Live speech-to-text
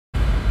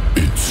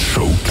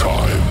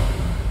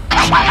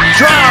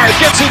Drive,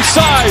 gets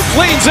inside,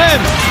 leans in,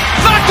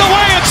 knocked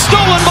away and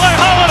stolen by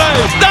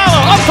Holiday.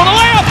 Dalla up for the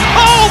layup.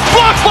 Oh,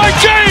 blocked by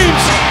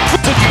James.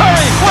 To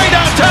Curry, way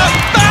downtown.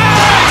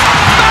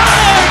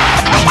 Bang!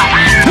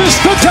 Bang! This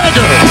the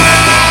dagger.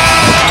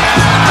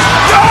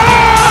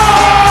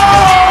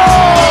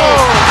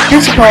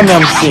 Here's the problem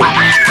I'm seeing.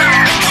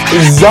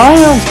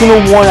 Zion's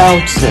gonna want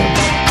out soon.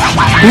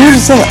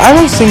 Here's the thing, I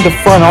don't think the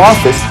front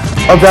office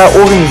of that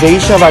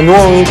organization, of that New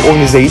Orleans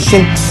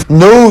organization,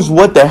 knows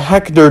what the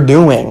heck they're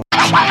doing.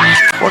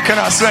 What can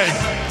I say?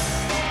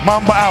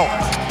 Mamba out.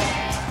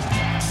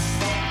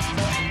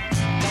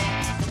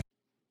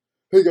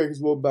 Hey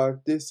guys, welcome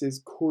back. This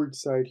is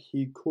Courtside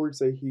Heat,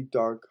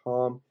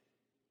 courtsideheat.com,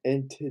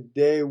 and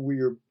today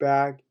we are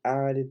back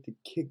at it to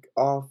kick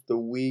off the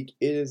week.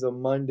 It is a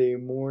Monday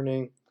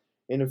morning,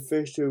 and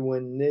officially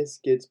when this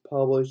gets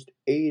published,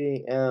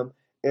 8 a.m.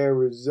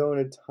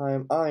 Arizona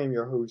time. I am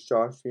your host,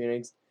 Josh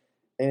Phoenix,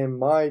 and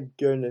my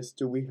goodness,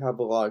 do we have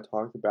a lot to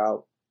talk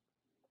about.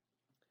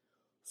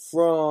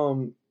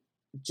 From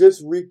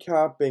just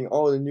recapping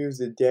all the news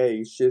of the day,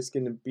 it's just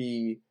going to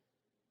be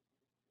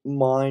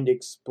mind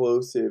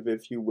explosive,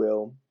 if you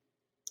will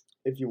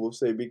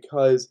say,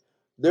 because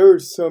there are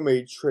so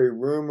many trade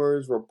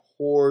rumors,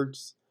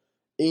 reports,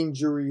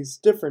 injuries,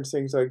 different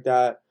things like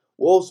that.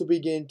 We'll also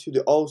begin to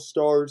the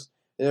All-Stars,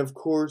 and of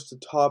course the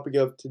topic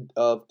of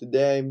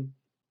today,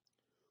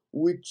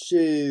 which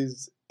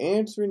is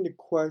answering the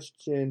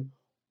question,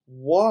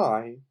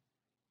 why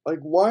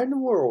in the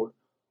world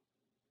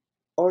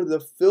are the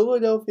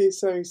Philadelphia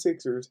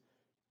 76ers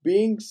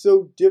being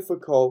so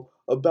difficult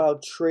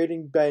about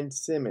trading Ben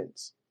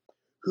Simmons,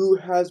 who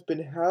has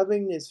been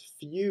having this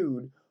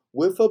feud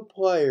with a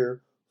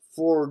player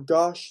for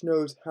gosh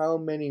knows how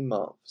many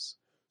months.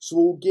 So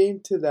we'll get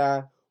into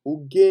that.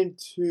 We'll get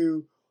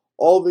into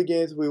all the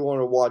games we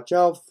want to watch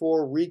out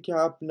for,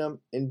 recapping them,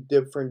 and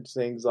different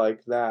things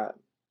like that.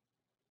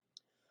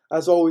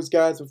 As always,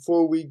 guys,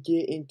 before we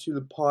get into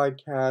the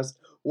podcast,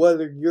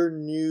 whether you're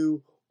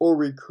new or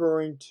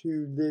recurring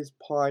to this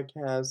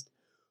podcast,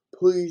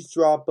 please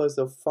drop us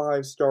a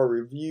 5-star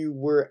review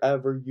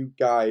wherever you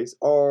guys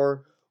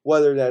are,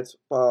 whether that's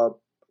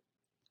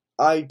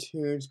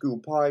iTunes, Google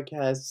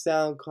Podcasts,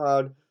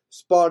 SoundCloud,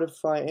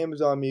 Spotify,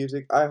 Amazon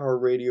Music,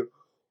 iHeartRadio,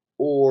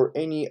 or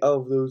any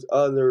of those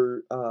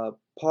other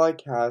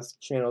podcast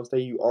channels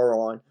that you are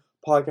on,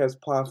 podcast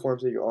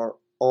platforms that you are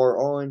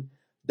on.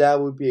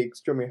 That would be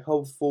extremely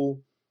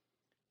helpful,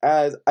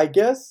 as I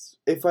guess,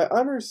 if I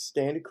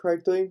understand it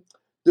correctly,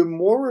 the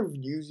more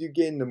reviews you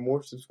get and the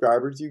more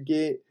subscribers you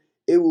get,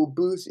 it will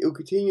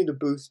continue to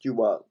boost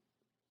you up.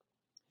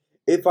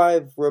 If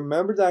I've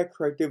remembered that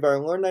correctly, if I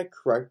learned that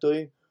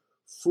correctly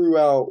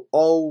throughout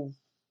all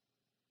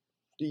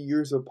the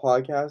years of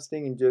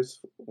podcasting and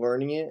just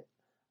learning it,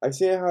 I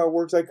see how it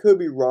works. I could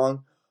be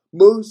wrong.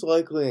 Most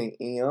likely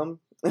I am.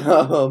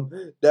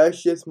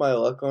 That's just my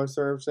luck on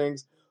certain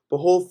things, but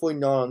hopefully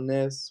not on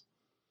this.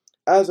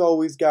 As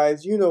always,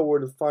 guys, you know where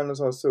to find us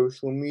on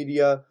social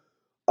media.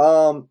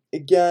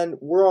 Again,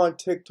 we're on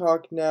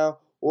TikTok now.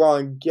 We're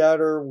on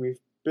Getter. We've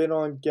been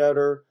on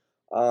Getter.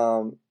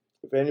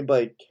 If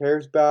anybody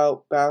cares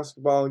about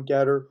basketball and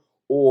Getter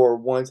or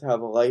wants to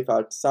have a life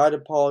outside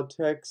of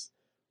politics,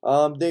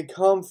 then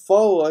come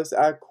follow us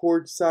at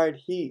Courtside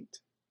Heat.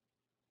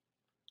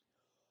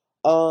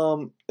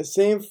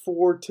 Same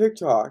for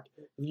TikTok.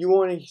 If you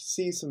want to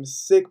see some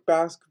sick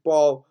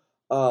basketball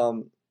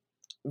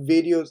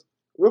videos,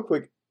 real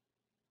quick,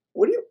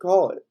 what do you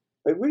call it?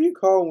 Like, what do you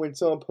call when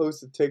someone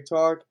posts a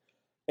TikTok?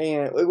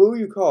 And like, what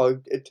would you call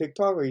it? A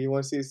TikTok? Or you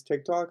want to see this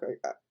TikTok?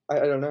 I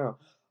don't know.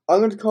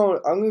 I'm gonna call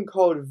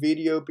it a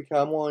video because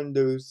I'm one of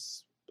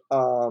those.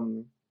 I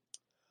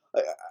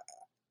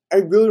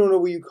really don't know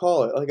what you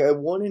call it. Like, I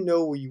want to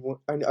know what you want.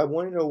 I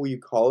want to know what you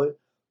call it,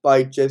 but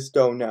I just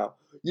don't know.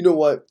 You know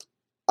what?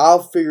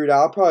 I'll figure it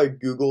out. I'll probably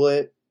Google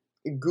it.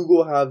 Google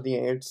will have the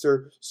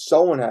answer.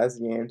 Someone has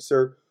the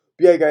answer.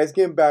 But yeah, guys,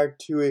 getting back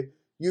to it.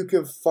 You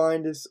can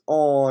find us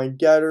on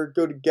Getter.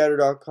 Go to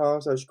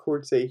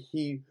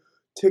getter.com/courtsideheat,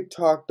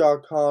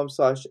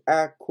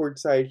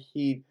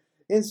 tiktok.com/@courtsideheat,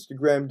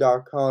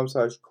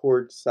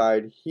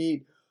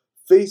 instagram.com/courtsideheat,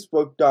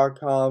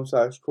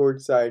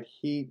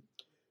 facebook.com/courtsideheat,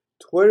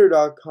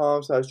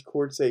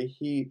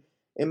 twitter.com/courtsideheat,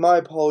 and my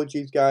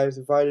apologies, guys,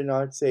 if I did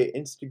not say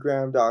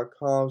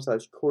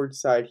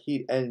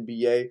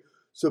instagram.com/courtsideheatnba,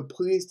 so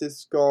please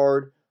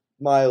discard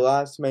my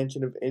last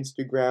mention of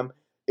Instagram.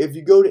 If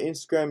you go to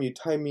Instagram, you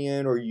type me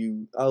in or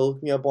you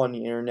look me up on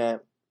the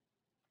internet,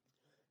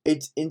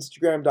 it's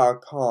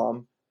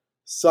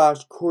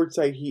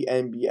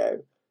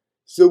instagram.com/courtsideheatnba.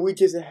 So we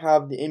just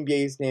have the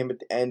NBA's name at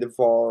the end of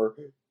our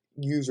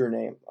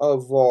username,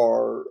 of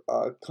our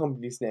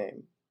company's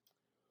name.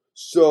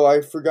 So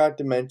I forgot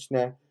to mention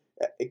that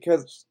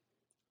because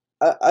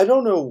I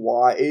don't know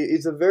why.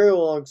 It's a very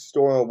long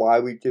story on why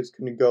we just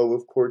couldn't go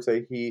with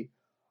Courtside Heat.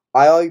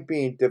 I like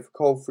being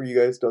difficult for you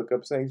guys to look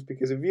up things,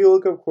 because if you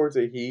look up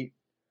Courtside Heat,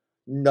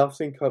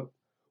 nothing comes.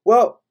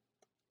 Well,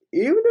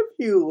 even if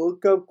you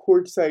look up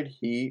Courtside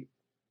Heat,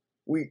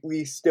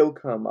 we still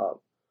come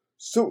up.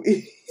 So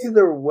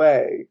either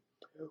way,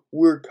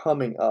 we're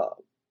coming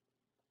up.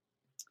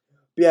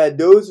 But yeah,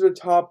 those are the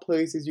top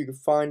places you can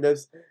find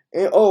us.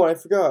 And oh, I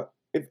forgot.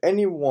 If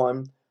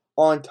anyone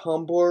on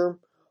Tumblr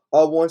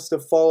wants to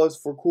follow us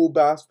for cool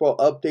basketball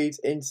updates,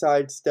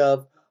 inside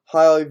stuff,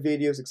 highlight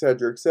videos,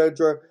 etc.,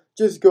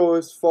 just go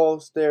as follow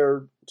us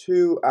there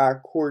too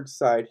at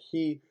Courtside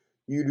Heat.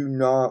 You do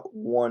not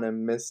want to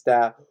miss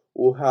that.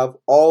 We'll have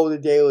all the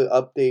daily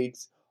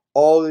updates,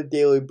 all the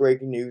daily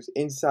breaking news,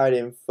 inside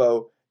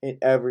info, and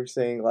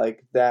everything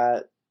like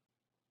that.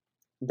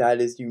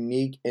 That is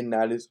unique and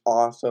that is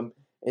awesome.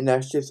 And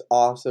that's just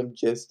awesome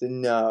just to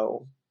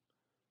know.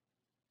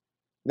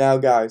 Now,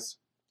 guys,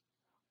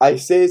 I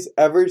say this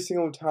every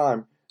single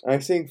time, and I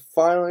think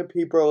finally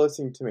people are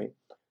listening to me.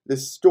 The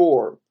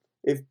store.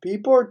 If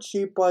people are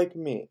cheap like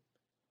me,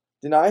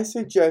 then I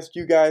suggest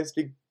you guys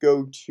to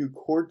go to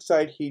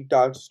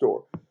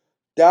courtsideheat.store.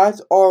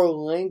 That's our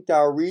link that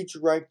will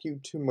redirect you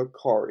to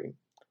Mercari.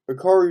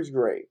 Mercari's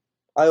great.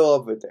 I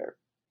love it there.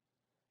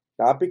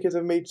 Not because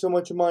I've made so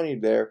much money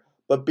there,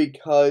 but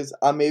because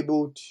I'm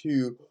able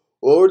to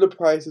lower the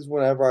prices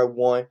whenever I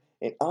want.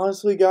 And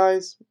honestly,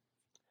 guys,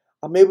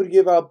 I'm able to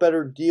give out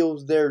better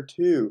deals there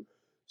too.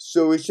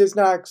 So it's just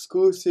not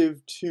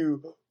exclusive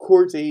to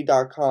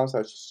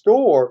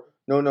courtsideheat.com/store.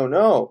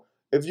 No.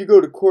 If you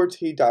go to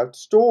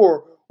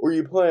courtsideheat.store or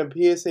you put in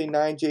PSA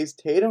 9 Jason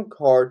Tatum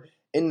card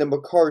in the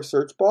Mercari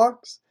search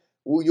box,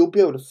 well, you'll be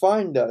able to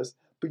find us.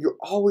 But you're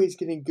always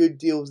getting good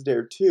deals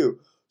there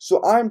too.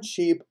 So I'm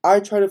cheap. I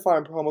try to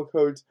find promo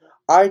codes.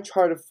 I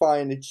try to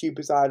find the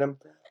cheapest item.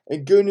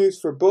 And good news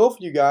for both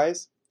of you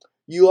guys,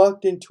 you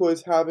lucked into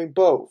us having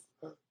both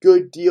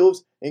good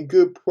deals and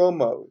good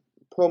promo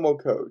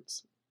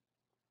codes.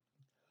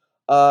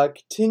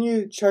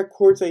 Continue to check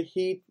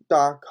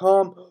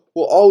courtsideheat.com.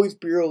 We'll always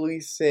be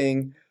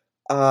releasing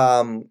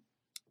promo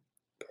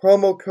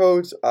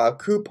codes,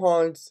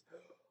 coupons.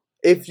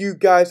 If you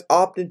guys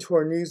opt into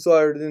our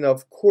newsletter, then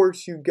of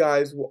course you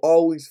guys will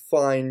always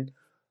find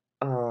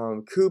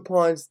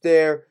coupons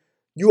there.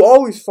 You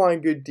always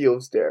find good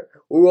deals there.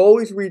 We'll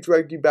always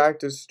redirect you back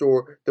to the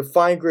store to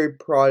find great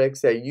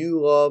products that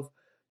you love,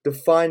 to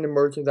find the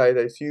merchandise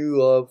that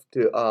you love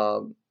to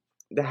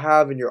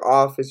have in your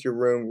office, your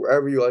room,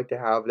 wherever you like to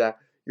have that.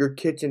 Your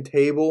kitchen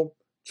table,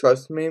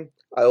 trust me,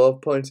 I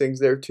love putting things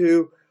there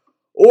too.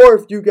 Or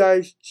if you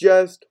guys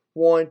just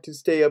want to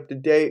stay up to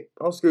date,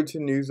 also go to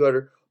the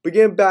newsletter. But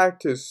getting back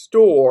to the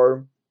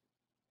store,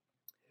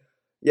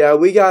 yeah,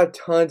 we got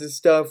tons of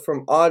stuff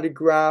from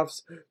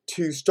autographs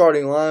to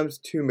starting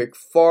lineups to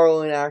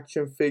McFarlane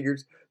action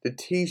figures, the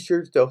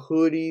t-shirts, the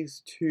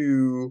hoodies,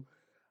 to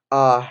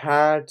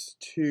hats,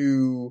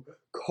 to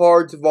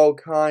cards of all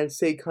kinds,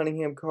 say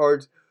Cunningham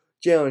cards,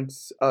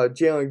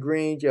 Jalen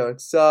Green, Jalen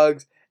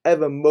Suggs,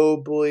 Evan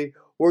Mobley.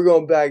 We're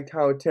going back to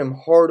town with Tim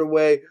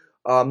Hardaway,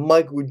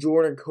 Michael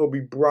Jordan, Kobe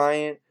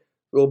Bryant,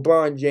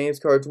 LeBron James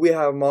cards. We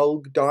have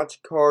Luka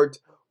Doncic cards.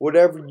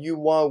 Whatever you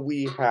want,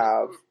 we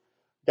have.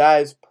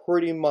 That is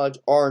pretty much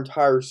our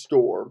entire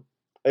store.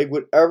 Like,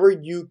 whatever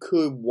you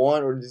could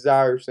want or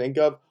desire to think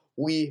of,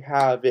 we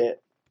have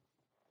it.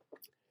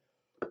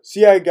 So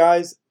yeah,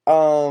 guys,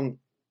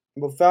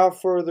 without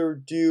further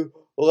ado,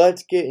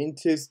 let's get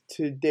into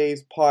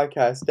today's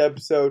podcast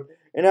episode.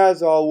 And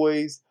as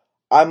always,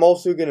 I'm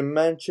also going to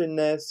mention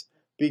this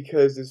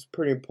because it's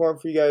pretty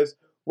important for you guys.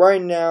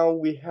 Right now,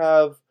 we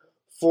have,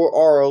 for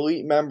our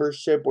elite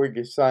membership, where you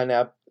can sign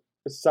up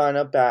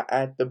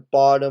at the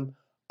bottom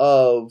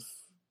of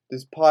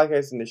this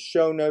podcast in the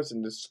show notes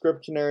and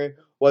description area,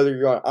 whether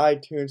you're on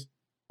iTunes,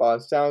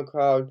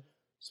 SoundCloud,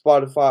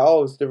 Spotify,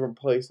 all those different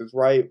places,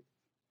 right?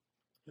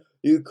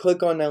 You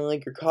click on that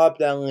link or copy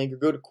that link or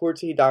go to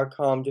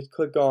courtsideheat.com, just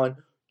click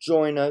on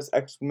join us, !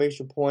 That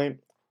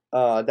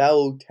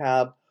little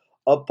tab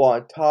up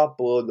on top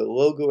below the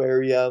logo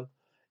area,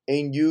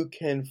 and you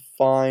can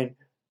find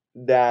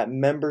that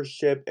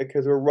membership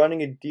because we're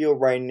running a deal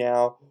right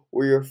now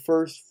where your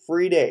first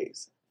 3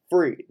 days,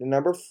 free, the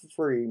number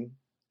free,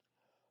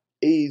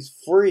 is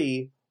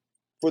free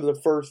for the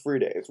first 3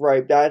 days,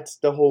 right? That's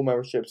the whole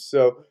membership.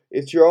 So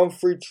it's your own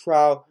free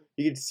trial.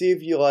 You can see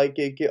if you like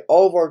it. Get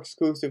all of our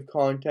exclusive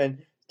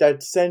content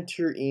that's sent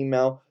to your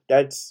email,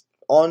 that's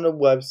on the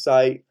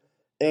website,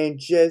 and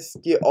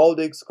just get all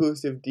the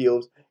exclusive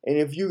deals. And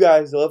if you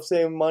guys love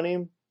saving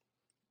money,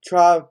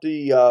 try out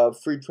the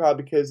free trial,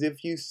 because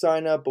if you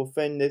sign up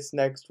within this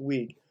next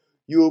week,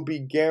 you will be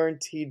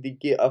guaranteed to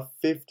get a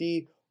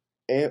 50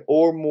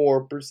 or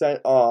more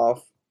 %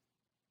 off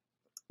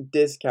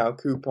discount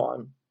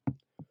coupon.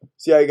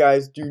 So yeah,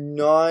 guys, do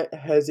not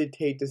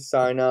hesitate to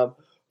sign up.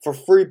 For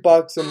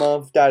 $3 a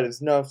month, that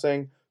is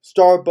nothing.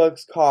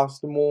 Starbucks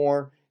costs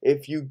more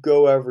if you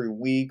go every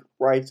week,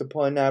 right? So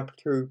putting that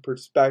into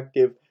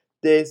perspective,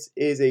 this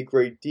is a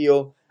great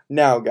deal.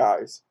 Now,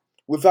 guys,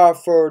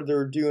 without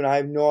further ado, and I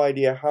have no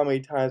idea how many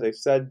times I've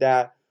said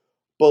that,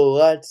 but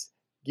let's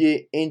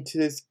get into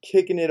this,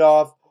 kicking it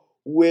off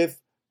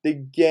with the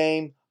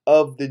game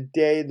of the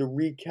day, the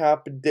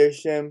recap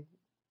edition.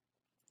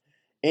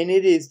 and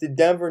it is the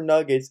Denver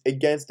Nuggets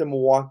against the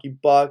Milwaukee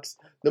Bucks.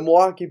 The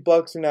Milwaukee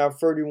Bucks are now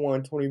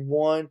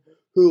 31-21,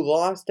 who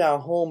lost at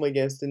home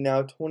against the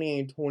now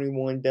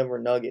 28-21 Denver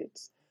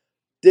Nuggets.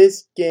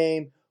 This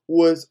game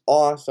was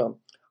awesome.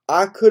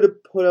 I could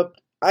have put up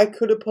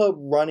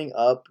running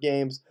up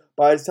games,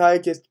 but I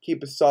decided just to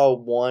keep a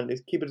solid one,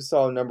 just keep it a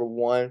solid number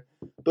one.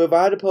 But if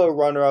I had to put a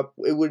runner up,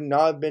 it would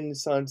not have been the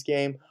Suns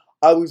game.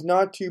 I was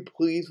not too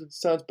pleased with the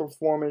Suns'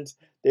 performance.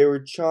 They were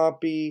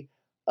choppy.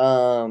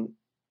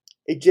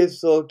 It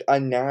just looked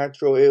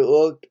unnatural.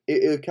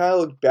 It kind of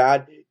looked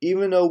bad.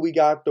 Even though we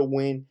got the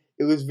win,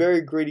 it was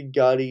very gritty,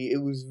 gutty.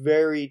 It was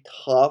very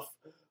tough.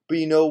 But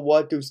you know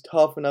what? Those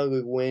tough and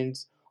ugly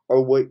wins are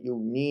what you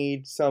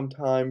need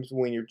sometimes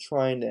when you're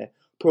trying to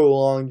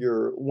prolong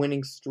your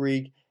winning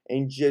streak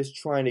and just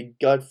trying to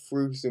gut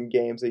through some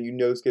games that you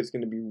know is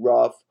going to be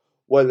rough,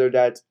 whether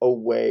that's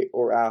away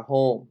or at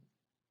home.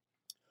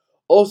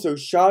 Also,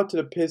 shout out to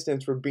the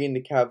Pistons for beating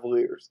the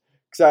Cavaliers,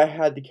 because I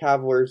had the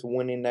Cavaliers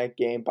winning that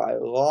game by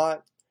a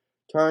lot.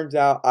 Turns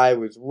out I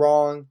was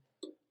wrong.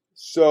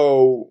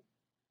 So,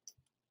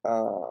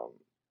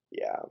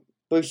 yeah.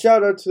 But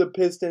shout out to the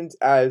Pistons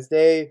as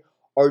they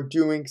are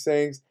doing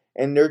things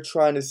and they're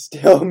trying to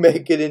still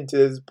make it into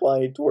this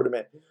playing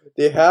tournament.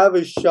 They have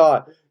a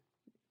shot.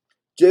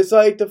 Just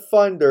like the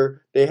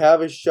Thunder, they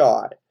have a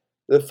shot.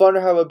 The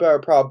Thunder have a better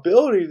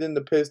probability than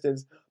the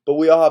Pistons, but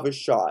we all have a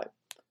shot.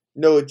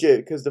 No,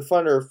 legit, because the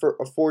Thunder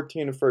are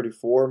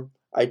 14-34.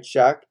 I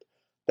checked.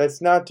 That's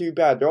not too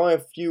bad. They're only a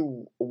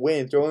few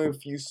wins. They're only a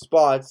few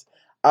spots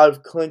out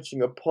of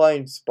clinching a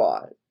playing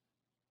spot.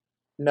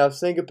 Now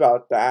think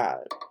about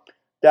that.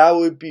 That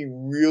would be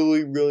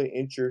really, really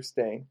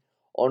interesting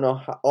on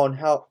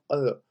how.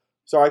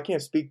 Sorry, I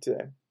can't speak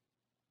today.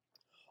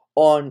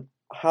 On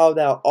how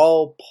that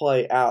all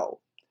play out.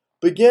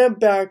 But getting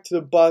back to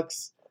the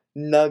Bucks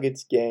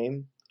Nuggets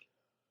game.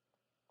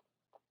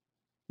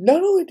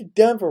 Not only did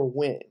Denver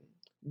win,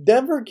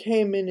 Denver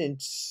came in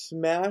and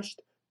smashed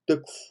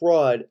the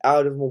crud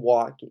out of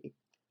Milwaukee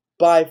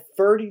by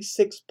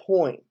 36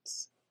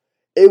 points.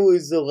 It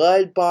was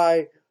led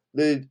by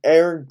the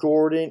Aaron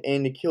Gordon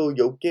and Nikola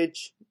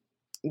Jokic.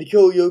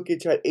 Nikola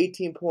Jokic had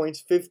 18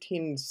 points,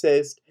 15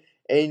 assists,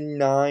 and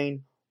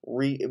 9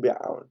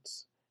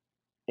 rebounds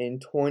in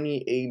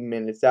 28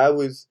 minutes. That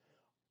was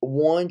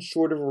one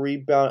short of a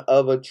rebound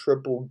of a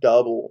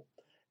triple-double.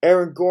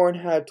 Aaron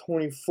Gordon had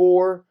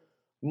 24.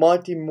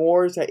 Monty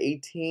Morris had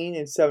 18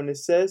 and 7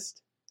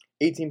 assists.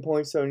 18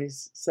 points,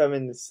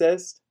 7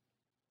 assists.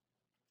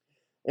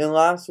 And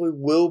lastly,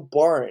 Will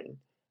Barton.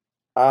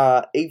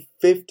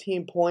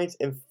 15 points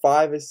and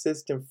 5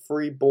 assists and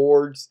 3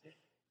 boards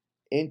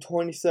in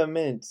 27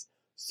 minutes.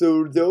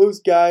 So those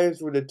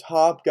guys were the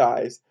top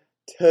guys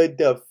to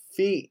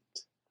defeat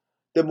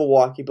the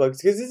Milwaukee Bucks.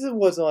 Because this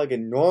wasn't like a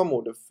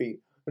normal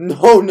defeat.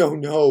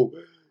 No.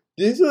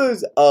 This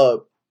was an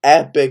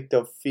epic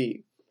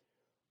defeat.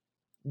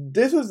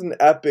 This was an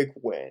epic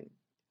win.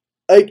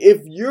 Like,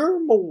 if you're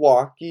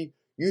Milwaukee,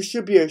 you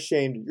should be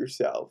ashamed of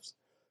yourselves.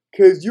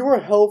 Because you were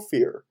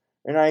healthier.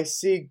 And I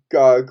see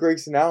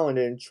Grayson Allen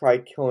didn't try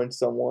killing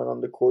someone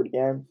on the court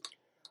again.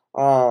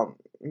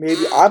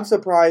 Maybe I'm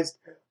surprised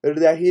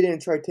that he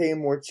didn't try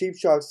taking more cheap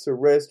shots to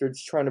wrist or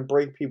just trying to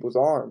break people's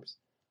arms.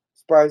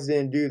 Surprised he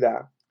didn't do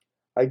that.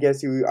 I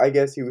guess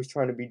he was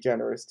trying to be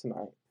generous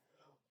tonight.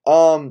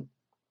 But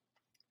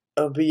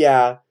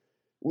yeah,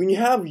 when you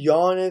have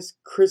Giannis,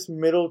 Chris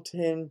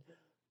Middleton,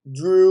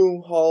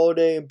 Drew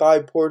Holiday, and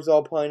Bobby Portis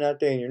all playing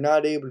out there, and you're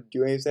not able to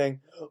do anything,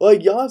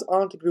 like Giannis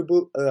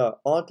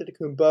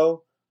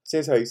Antetokounmpo,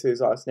 since how you say his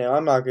last name,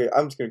 I'm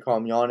just gonna call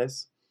him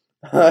Giannis.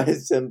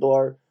 It's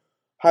simpler.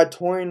 Had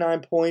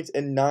 29 points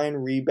and 9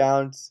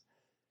 rebounds,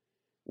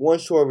 one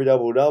short of a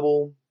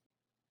double-double.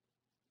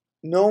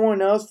 No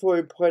one else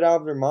really played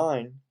out of their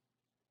mind.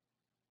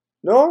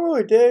 No one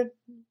really did.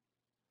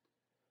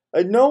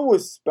 Like, no one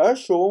was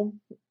special.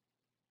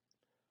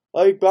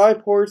 Like, Bobby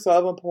Portis,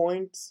 11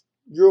 points.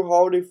 Drew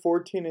Holiday,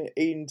 14 and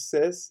 8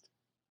 assists.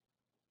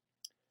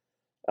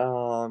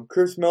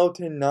 Chris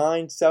Middleton,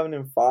 9, 7,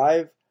 and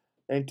 5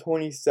 in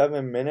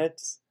 27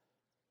 minutes.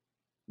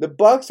 The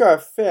Bucks are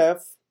at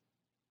 5th.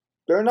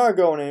 They're not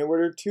going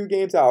anywhere. They're 2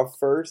 games out of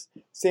 1st.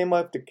 Same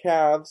like the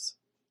Cavs.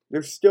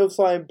 They're still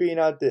slightly beating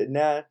out the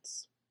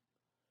Nets.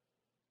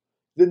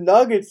 The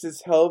Nuggets,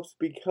 this helps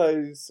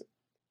because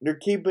they're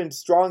keeping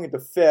strong at the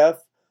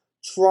 5th,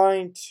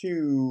 trying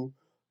to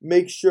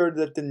make sure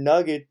that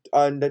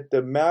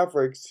the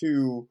Mavericks,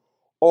 who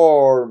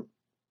are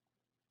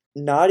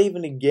not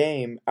even a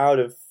game out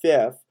of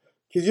 5th,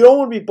 because you don't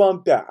want to be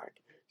bumped back.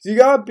 So you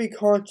gotta be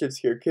conscious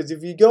here, because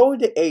if you go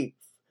into 8th,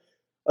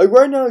 like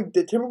right now,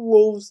 the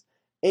Timberwolves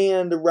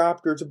and the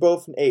Raptors are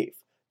both in 8th.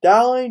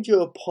 That lands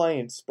you a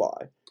playing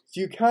spot. So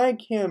you kind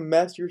of can't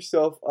mess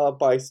yourself up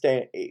by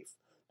staying at 8th.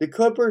 The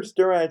Clippers,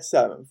 they're at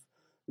 7th.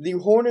 The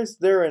Hornets,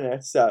 they're in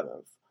at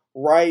 7th.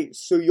 Right?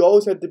 So you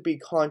always have to be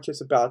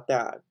conscious about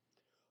that.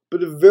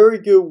 But a very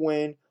good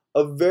win.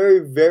 A very,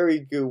 very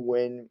good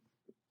win,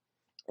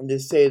 to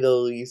say the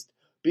least.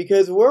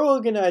 Because we're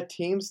looking at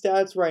team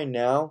stats right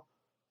now.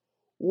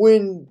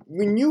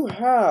 when you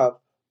have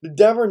the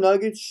Denver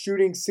Nuggets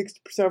shooting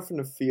 60% from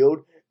the field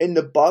and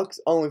the Bucks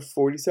only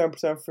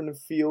 47% from the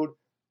field,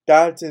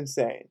 that's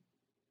insane.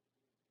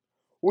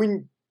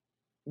 When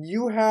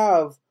you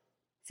have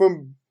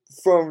from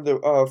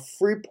the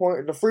free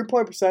point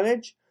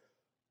percentage,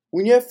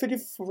 when you have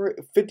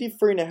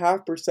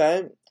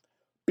 53.5%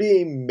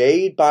 being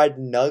made by the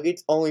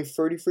Nuggets, only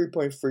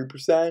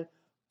 33.3%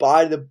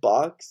 by the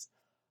Bucks,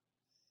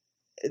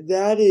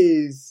 that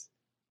is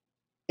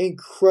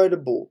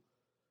incredible.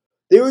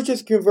 They were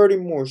just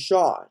converting more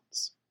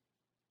shots.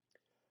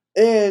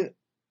 And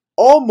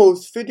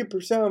almost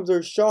 50% of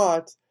their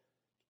shots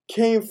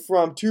came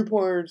from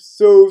 2-pointers.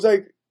 So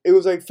it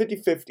was like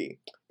 50-50.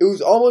 It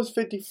was almost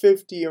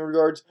 50-50 in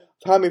regards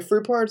to how many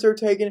 3-pointers they were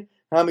taking and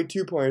how many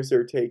 2-pointers they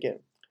were taking.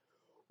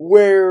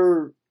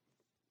 Where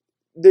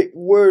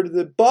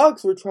the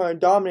Bucks were trying to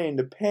dominate in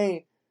the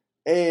paint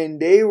and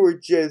they were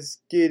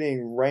just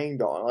getting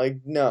rained on. Like,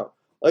 no.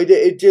 Like,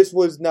 it just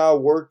was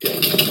not working.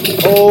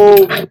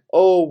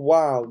 Oh,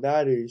 wow.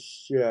 That is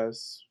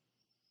just...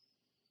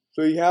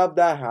 So you have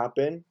that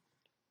happen.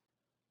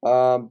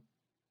 There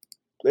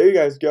you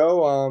guys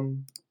go.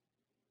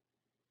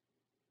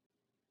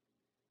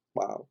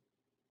 Wow.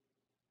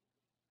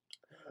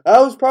 That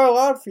was probably a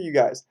lot for you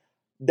guys.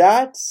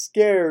 That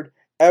scared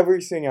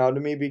everything out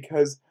of me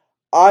because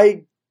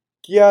I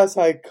guess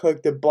I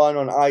clicked the button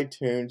on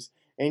iTunes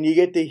and you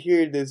get to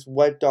hear this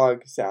wet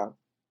dog sound.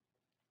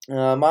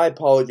 My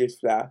apologies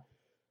for that.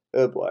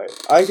 Oh boy.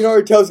 I can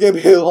already tell it's going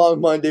to be a long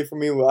Monday for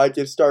me when I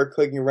just start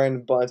clicking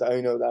random buttons. I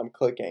don't know that I'm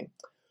clicking.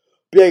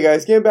 But yeah,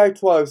 guys, getting back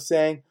to what I was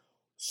saying.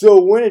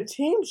 So when a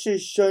team's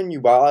just shutting you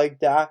out like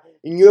that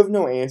and you have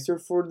no answer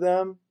for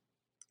them,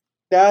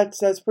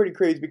 that's pretty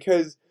crazy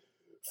because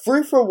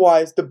free throw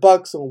wise, the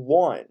Bucks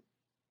won.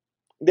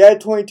 They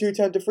had 22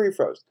 attempted free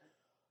throws.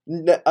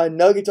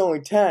 Nuggets only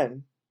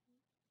 10.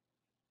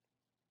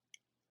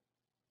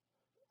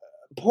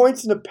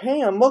 Points in the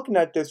paint, I'm looking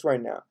at this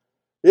right now.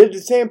 They had the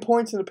same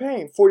points in the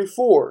paint,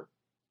 44.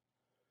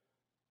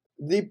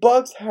 The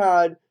Bucks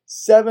had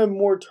 7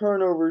 more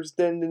turnovers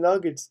than the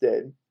Nuggets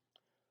did.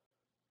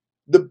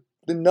 The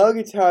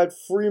Nuggets had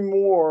 3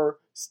 more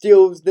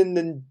steals than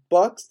the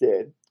Bucks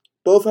did.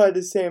 Both had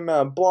the same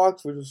amount of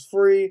blocks, which was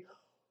 3.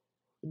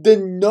 The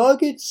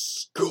Nuggets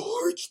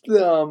scorched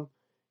them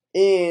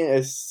in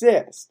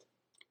assists.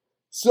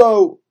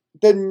 So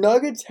the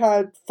Nuggets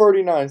had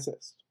 39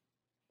 assists.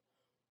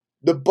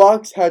 The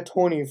Bucks had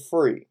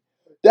 23.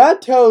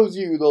 That tells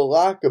you the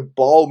lack of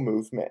ball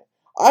movement.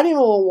 I didn't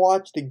even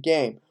watch the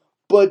game,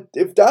 but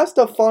if that's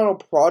the final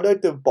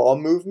product of ball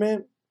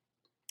movement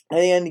at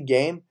the end of the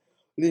game,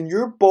 then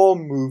your ball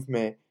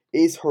movement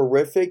is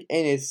horrific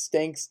and it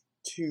stinks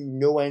to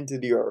no end to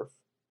the earth.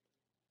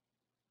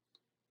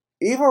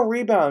 Even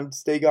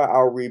rebounds, they got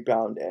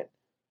out-rebounded.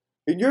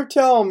 And you're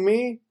telling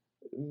me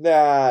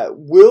that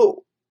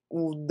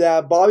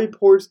Bobby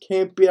Portis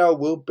can't beat out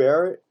Will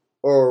Barrett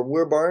or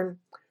Will Barton?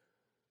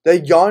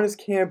 That Giannis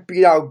can't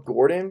beat out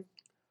Gordon?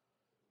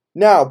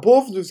 Now,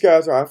 both of those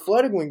guys are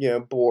athletic when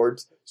getting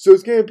boards, so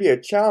it's going to be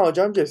a challenge.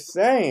 I'm just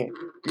saying,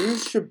 you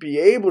should be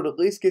able to at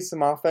least get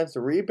some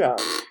offensive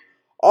rebounds.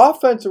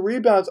 Offensive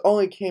rebounds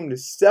only came to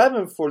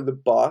 7 for the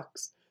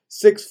Bucks,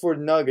 6 for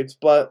the Nuggets,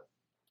 but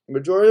the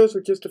majority of those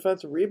were just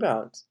defensive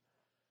rebounds.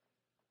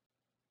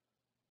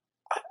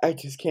 I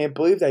just can't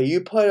believe that. You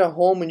played at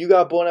home and you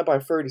got blown up by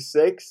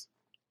 36,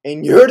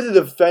 and you're the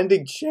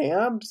defending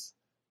champs?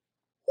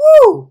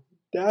 Woo!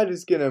 That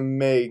is going to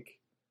make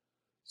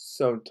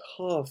some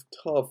tough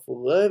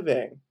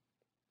living.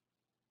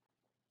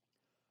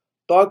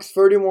 Bucks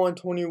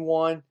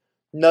 31-21,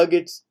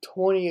 Nuggets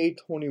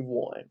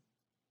 28-21.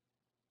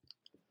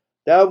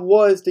 That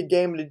was the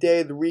game of the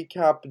day, the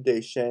recap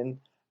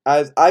edition.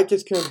 As I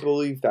just couldn't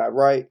believe that,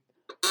 right?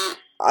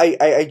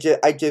 I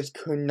just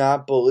could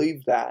not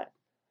believe that.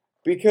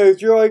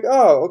 Because you're like,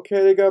 oh,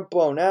 okay, they got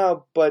blown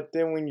out. But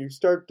then when you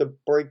start to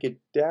break it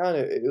down,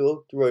 it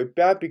looked really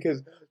bad.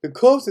 Because the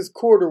closest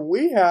quarter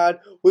we had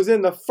was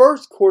in the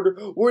first quarter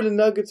where the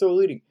Nuggets are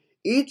leading.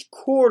 Each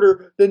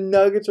quarter, the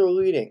Nuggets are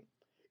leading.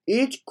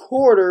 Each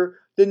quarter,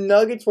 the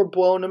Nuggets were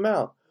blowing them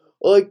out.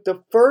 Like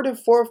the third and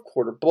fourth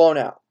quarter, blown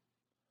out.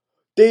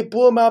 They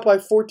blew them out by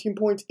 14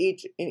 points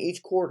each in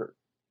each quarter.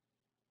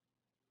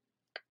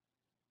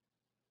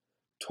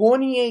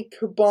 28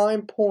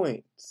 combined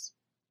points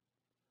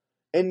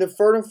in the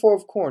third and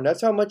fourth quarter.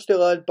 That's how much they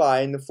led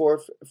by in the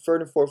third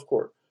and fourth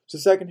quarter. So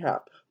second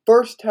half.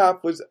 First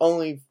half was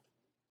only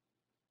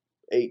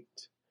 8.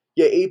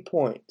 Yeah, 8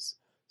 points.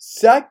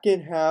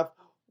 Second half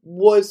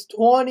was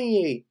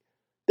 28.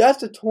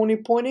 That's a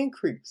 20-point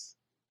increase.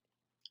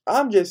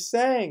 I'm just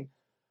saying,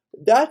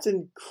 that's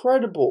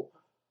incredible.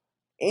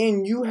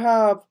 And you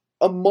have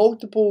a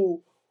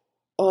multiple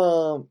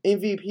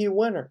MVP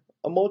winner,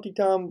 a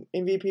multi-time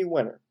MVP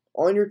winner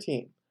on your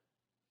team.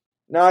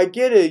 Now I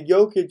get it,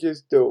 Jokic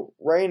is the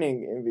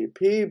reigning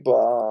MVP,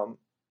 but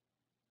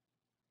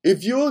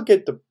if you look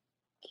at the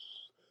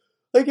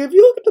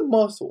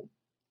muscle,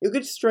 you look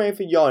at the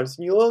strength of Giannis,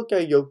 and you look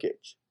at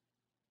Jokic,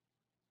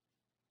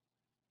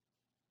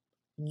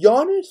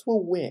 Giannis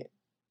will win.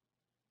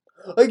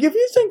 Like, if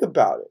you think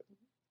about it,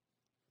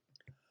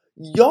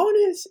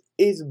 Giannis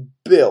is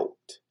built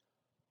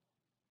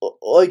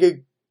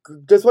like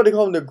that's what they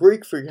call him, the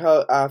Greek freak,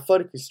 how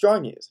athletically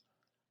strong he is.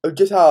 Or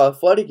just how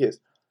athletic he is.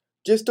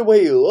 Just the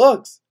way he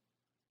looks.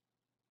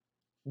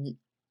 You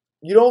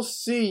don't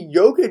see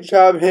Jokic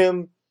have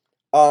him,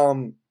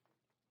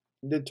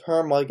 the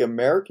term like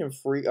American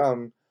freak,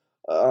 like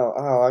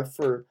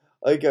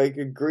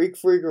a Greek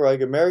freak or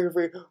like American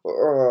freak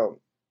or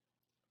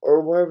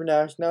whatever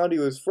nationality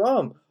he was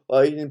from.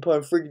 Like, you didn't put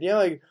him freaking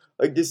out,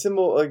 like the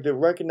symbol, like to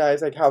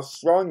recognize like how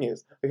strong he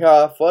is, like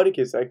how athletic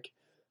he is, like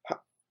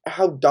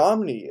how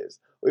dominant he is.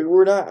 Like,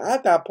 we're not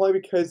at that point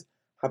because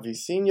have you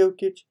seen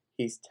Jokic?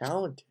 He's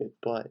talented,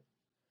 but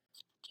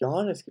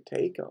Giannis could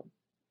take him.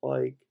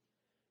 Like,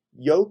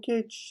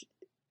 Jokic,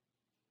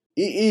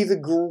 he's a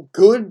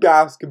good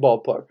basketball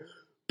player,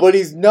 but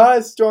he's not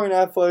as strong in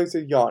athletics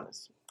as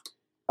Giannis.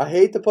 I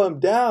hate to put him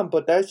down,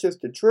 but that's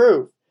just the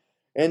truth.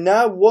 And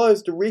that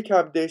was the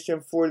recap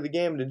edition for the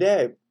game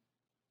today.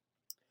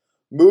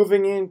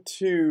 Moving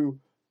into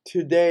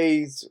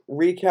today's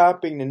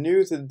recapping the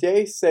news of the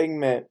day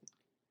segment,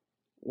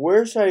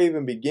 where should I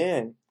even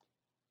begin?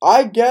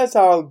 I guess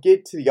I'll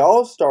get to the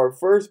All-Star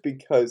first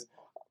because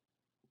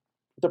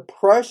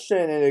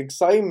depression and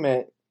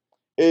excitement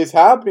is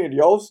happening at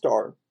the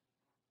All-Star.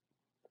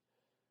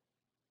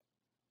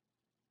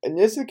 And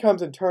this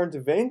comes in terms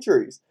of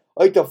injuries.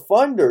 Like the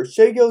Thunder,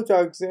 Shai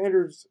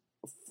Gilgeous-Alexander's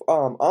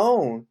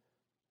own,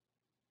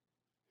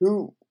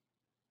 who's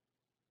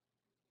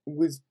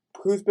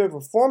been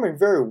performing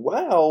very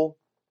well,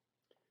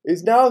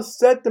 is now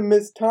set to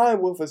miss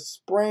time with a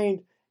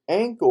sprained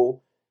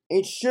ankle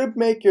and should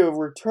make a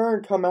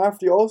return come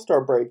after the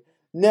All-Star break.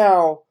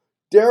 Now,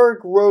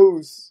 Derrick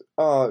Rose,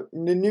 the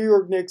New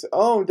York Knicks'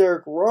 own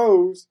Derrick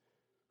Rose,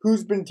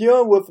 who's been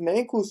dealing with an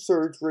ankle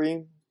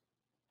surgery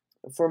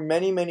for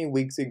many, many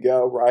weeks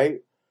ago,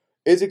 right,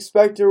 is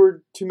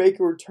expected to make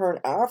a return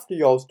after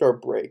the All-Star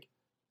break.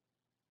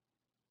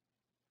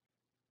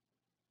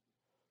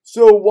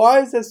 So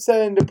why is this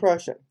set in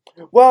depression?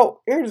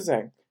 Well, here's the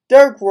thing.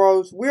 Derrick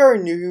Rose, we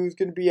already knew he was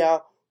going to be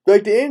out.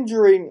 Like, the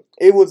injury,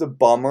 it was a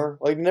bummer.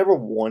 Like, never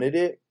wanted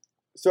it.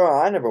 So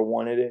I never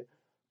wanted it.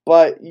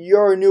 But you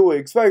already knew what to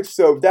expect.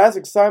 So that's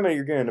excitement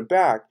you're getting it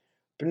back.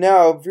 But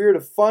now, if you're the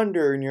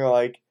Thunder and you're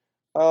like,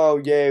 oh,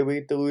 yay, we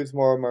get to lose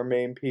more of our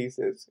main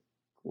pieces.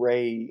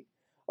 Great.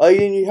 Like,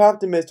 and you have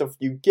to miss a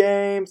few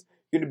games.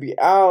 You're going to be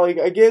out. Like,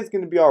 I guess it's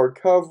going to be all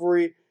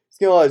recovery. It's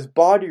going to let his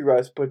body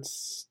rest. But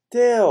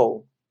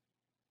still,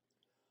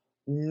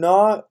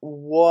 not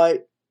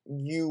what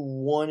you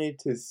wanted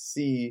to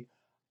see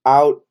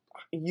out.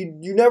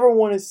 You never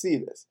want to see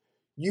this.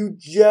 You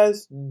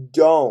just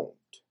don't.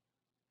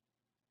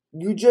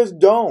 You just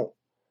don't.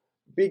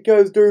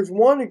 Because there's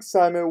one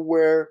excitement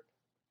where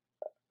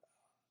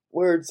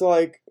it's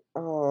like,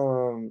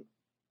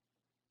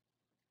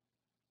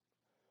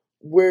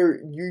 where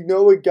you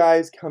know a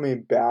guy's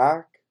coming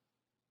back.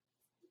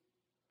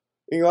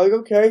 And you're like,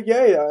 okay,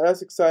 yeah,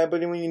 that's exciting.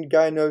 But then when the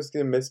guy knows he's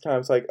going to miss time,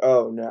 it's like,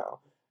 oh, no.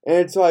 And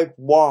it's like,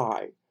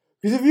 why?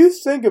 Because if you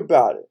think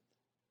about it,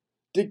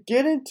 to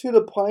get into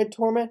the play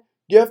tournament,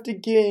 you have to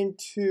get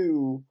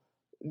into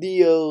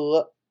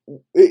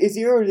it's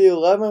either the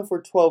 11th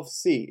or 12th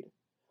seed.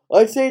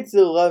 Let's say it's the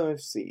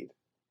 11th seed.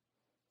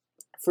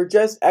 For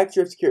just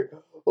extra security.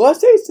 Let's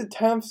say it's the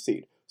 10th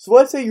seed. So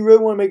let's say you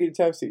really want to make it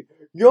the 10th seed.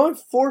 You're only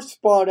 4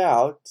 spot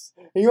outs,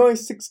 and you're only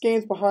 6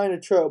 games behind the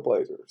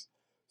Trailblazers.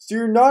 So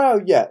you're not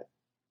out yet.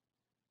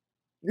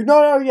 You're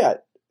not out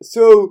yet.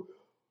 So,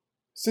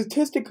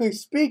 statistically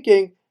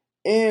speaking,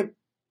 and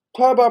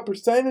talk about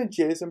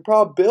percentages and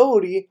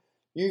probability,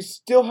 you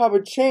still have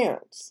a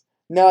chance.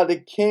 Now, the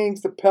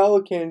Kings, the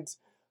Pelicans,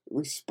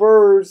 the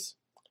Spurs,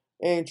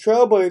 and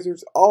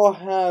Trailblazers all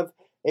have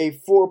a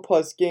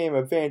 4+ game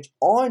advantage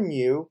on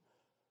you.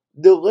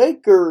 The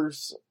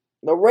Lakers,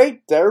 the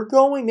rate they're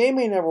going, they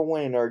may never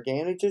win another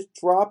game. They just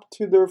dropped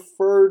to their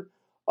third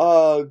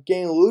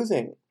game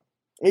losing.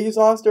 They just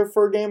lost their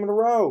third game in a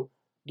row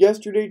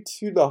yesterday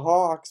to the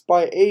Hawks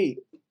by 8.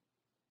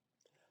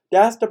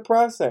 That's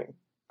depressing.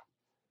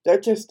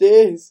 That just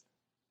is.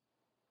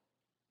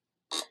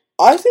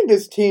 I think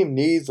this team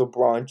needs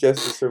LeBron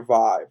just to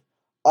survive.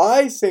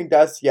 I think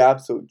that's the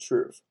absolute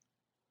truth.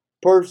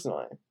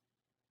 Personally.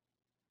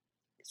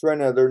 Because right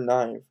now they're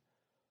 9th.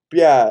 But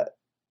yeah.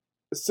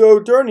 So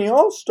during the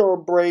All-Star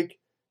break,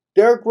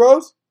 Derrick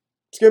Rose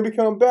is going to be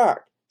coming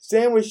back.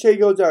 Same with Shai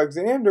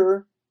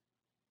Gilgeous-Alexander.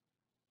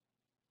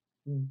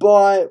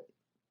 But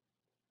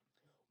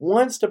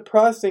one's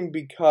depressing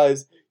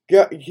because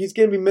he's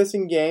going to be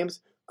missing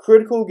games.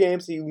 Critical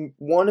games that you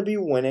want to be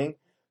winning.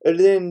 And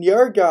then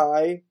your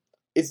guy,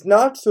 it's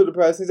not so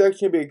depressing. It's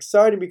actually going to be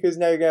exciting because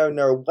now you're going to have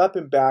another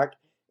weapon back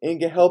and you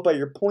can help out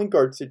your point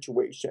guard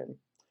situation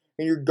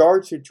and your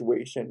guard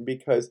situation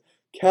because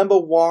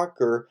Kemba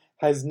Walker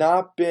has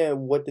not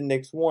been what the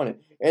Knicks wanted.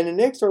 And the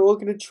Knicks are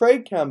looking to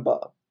trade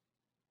Kemba.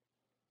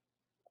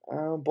 I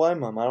don't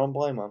blame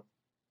them.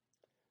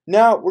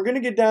 Now, we're going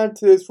to get down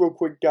to this real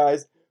quick,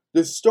 guys.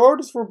 The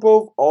starters for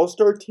both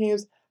All-Star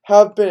teams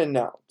have been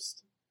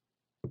announced.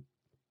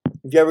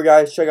 If you ever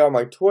guys check out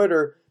my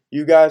Twitter,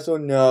 you guys will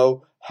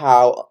know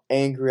how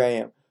angry I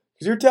am.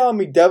 Because you're telling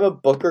me Devin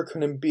Booker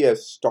couldn't be a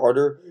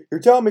starter?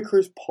 You're telling me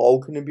Chris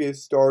Paul couldn't be a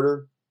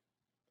starter?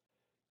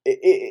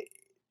 It's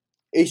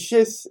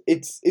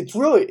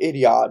really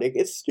idiotic.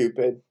 It's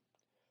stupid.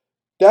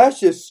 That's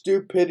just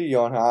stupidity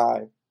on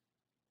high.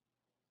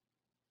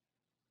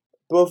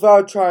 But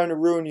without trying to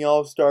ruin the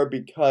All-Star,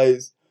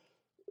 because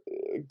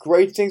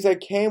great things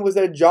that came was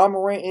that John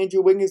Morant and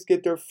Andrew Wiggins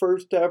get their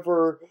first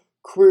ever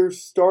career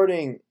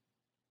starting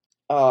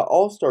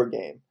All-Star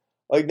game.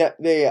 Like that,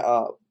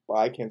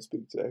 I can't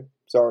speak today.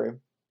 Sorry.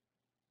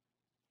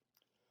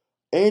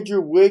 Andrew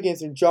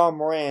Wiggins and John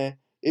Morant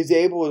is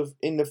able to,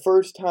 in the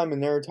first time in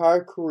their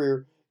entire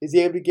career, is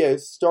able to get a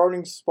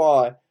starting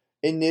spot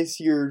in this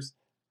year's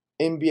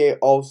NBA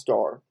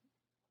All-Star.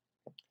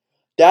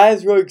 That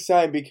is really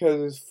exciting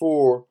because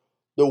for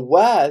the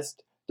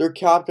West, their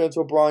captains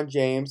LeBron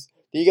James.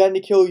 Then you got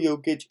Nikola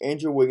Jokic,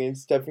 Andrew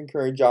Wiggins, Stephen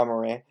Curry, and John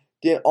Morant.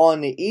 Then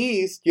on the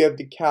East, you have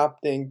the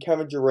captain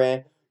Kevin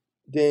Durant.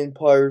 Then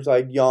players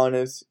like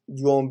Giannis,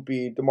 Joel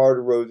Embiid, DeMar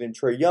DeRozan, and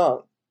Trae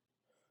Young.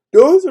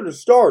 Those are the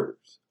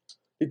starters.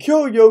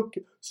 Nikola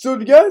Jokic. So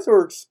the guys that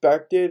were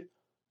expected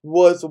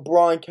was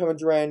LeBron, Kevin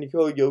Durant,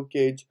 Nikola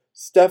Jokic,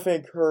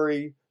 Stephen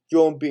Curry,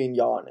 Joel Embiid, and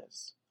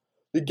Giannis.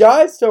 The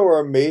guys that were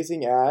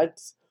amazing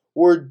ads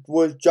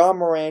was John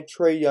Morant,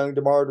 Trae Young,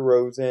 DeMar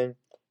DeRozan,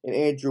 and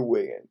Andrew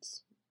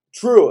Wiggins.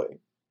 Truly.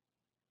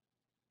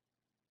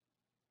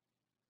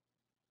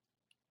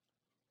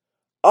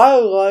 I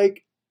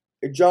like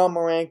John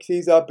Morant because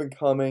he's up and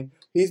coming.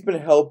 He's been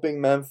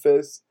helping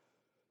Memphis.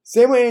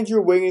 Same with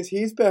Andrew Wiggins.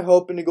 He's been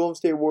helping the Golden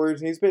State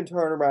Warriors and he's been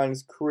turning around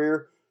his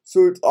career.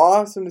 So it's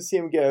awesome to see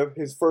him get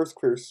his first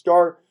career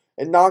start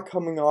and not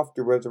coming off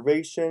the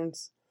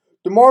reservations.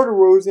 DeMar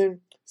DeRozan,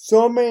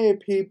 so many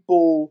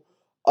people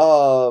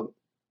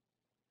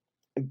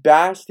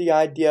bash the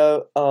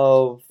idea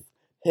of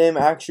him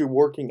actually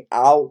working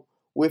out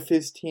with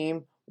his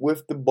team,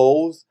 with the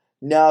Bulls.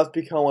 Now it's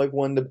become like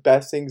one of the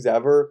best things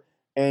ever.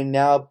 And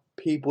now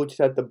people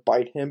just have to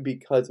bite him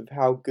because of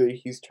how good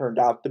he's turned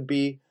out to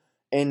be.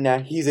 And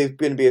that he's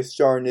going to be a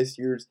star in this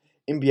year's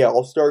NBA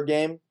All-Star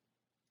game.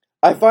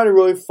 I find it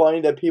really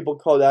funny that people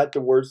call that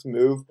the worst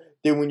move.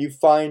 Then when you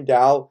find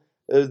out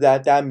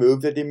that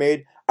move that they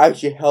made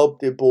actually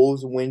helped the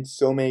Bulls win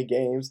so many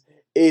games,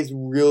 is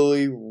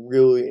really,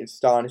 really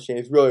astonishing.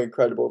 It's really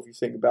incredible if you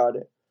think about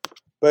it.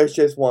 But it's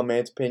just one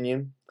man's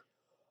opinion.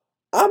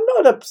 I'm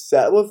not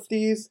upset with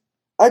these.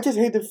 I just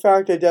hate the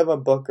fact that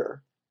Devin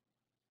Booker.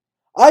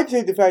 I just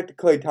hate the fact that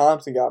Klay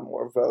Thompson got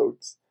more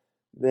votes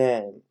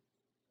than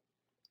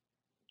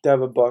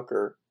Devin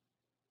Booker.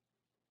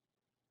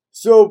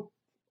 So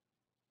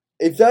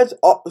if that's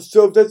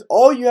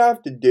all you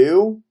have to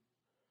do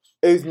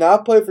is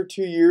not play for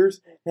 2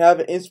 years and have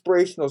an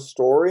inspirational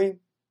story,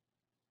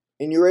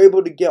 and you're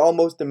able to get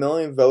almost 1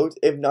 million votes,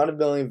 if not 1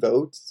 million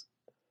votes,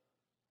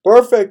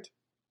 perfect.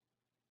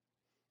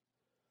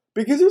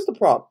 Because here's the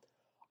problem.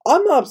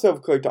 I'm not upset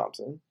with Klay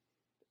Thompson.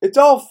 It's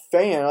all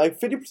fan. Like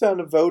 50% of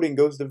the voting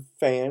goes to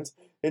fans,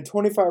 and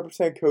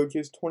 25%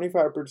 coaches,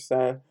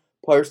 25%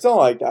 players, something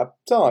like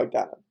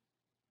that.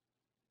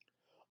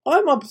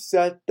 I'm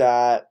upset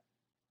that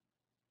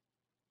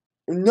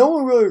no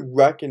one really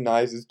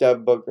recognizes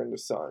Devin Booker and the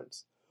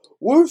Suns.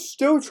 We're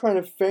still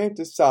trying to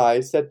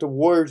fantasize that the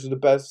Warriors are the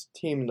best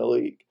team in the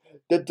league,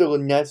 that the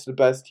Nets are the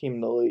best team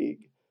in the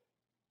league.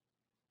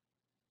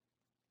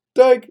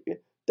 Like,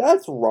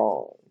 that's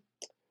wrong.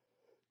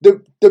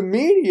 The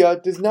media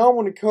does not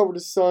want to cover the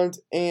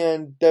Suns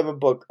and Devin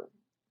Booker.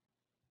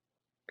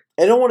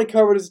 They don't want to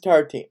cover this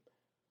entire team.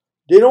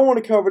 They don't want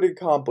to cover the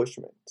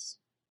accomplishments.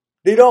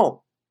 They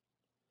don't.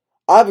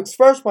 I've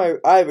expressed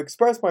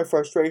my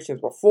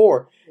frustrations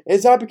before.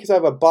 It's not because I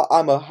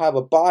have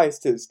a bias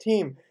to this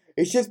team.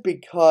 It's just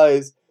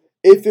because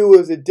if it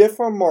was a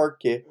different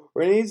market,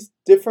 or any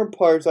different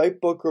players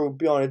like Booker would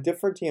be on a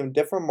different team,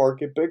 different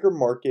market, bigger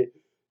market,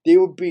 they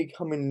would be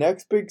coming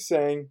next big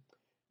thing,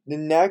 the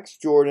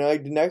next Jordan,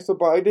 like the next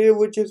LeBron. They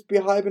would just be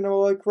hyping them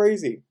like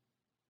crazy.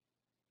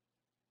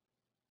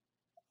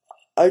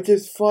 I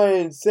just find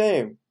it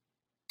insane.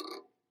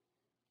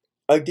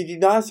 Like, did you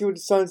not see what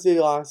the Suns did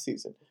last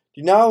season?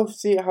 Do you now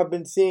have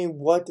been seeing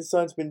what the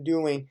Suns been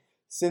doing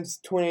since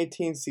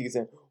 2018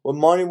 season? With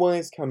Monty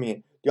Williams coming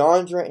in,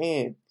 DeAndre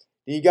Ayton,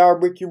 then you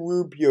got Ricky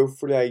Rubio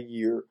for that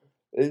year,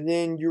 and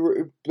then you were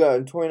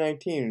in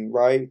 2019,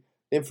 right?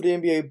 Then for the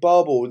NBA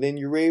bubble, then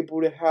you're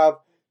able to have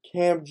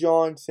Cam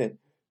Johnson,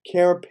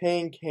 Cameron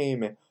Payne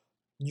came in.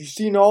 You've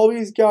seen all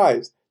these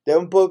guys.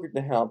 Devin Booker at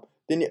the helm.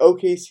 Then the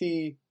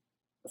OKC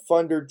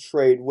Thunder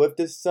trade with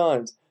the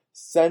Suns,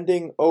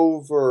 sending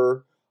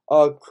over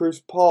Chris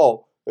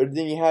Paul. Then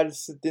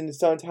the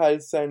Suns had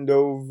to send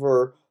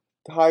over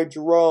Ty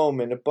Jerome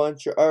and a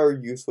bunch of other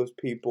useless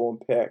people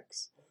and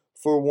picks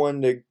for one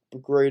of the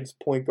greatest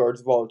point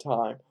guards of all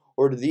time,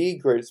 or the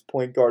greatest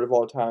point guard of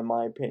all time, in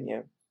my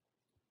opinion.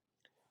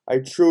 I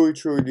truly,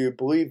 truly do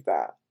believe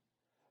that.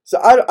 So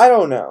I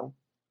don't know.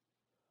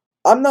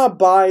 I'm not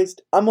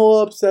biased. I'm a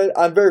little upset.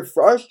 I'm very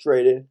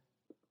frustrated.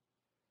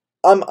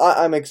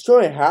 I'm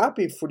extremely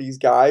happy for these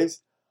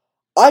guys.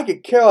 I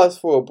could care less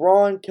for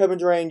LeBron, Kevin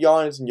Durant,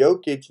 Giannis, and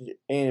Jokic,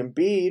 and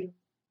Embiid,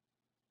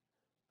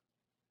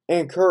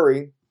 and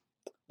Curry.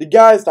 The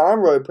guys that I'm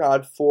really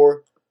proud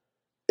for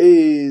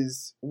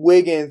is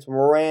Wiggins,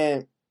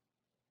 Morant,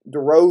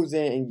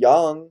 DeRozan, and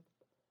Young.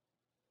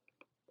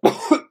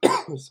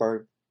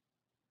 Sorry.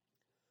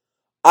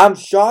 I'm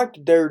shocked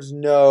there's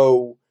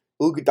no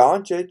Luka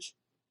Doncic.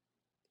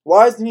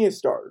 Why isn't he a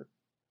starter?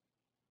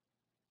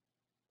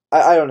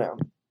 I don't know.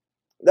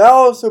 That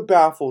also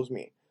baffles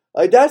me.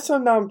 Like, that's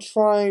something I'm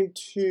trying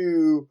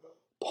to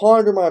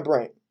ponder my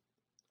brain.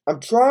 I'm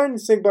trying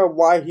to think about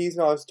why he's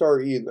not a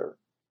starter either.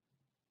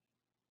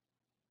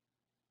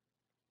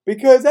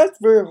 Because that's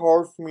very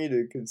hard for me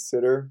to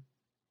consider.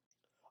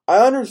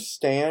 I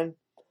understand,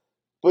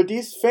 but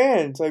these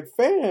fans of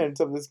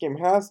this game,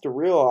 has to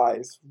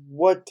realize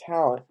what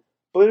talent.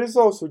 But it is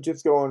also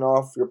just going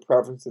off your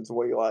preferences and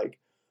what you like.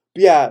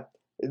 But yeah,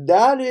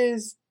 that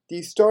is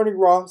the starting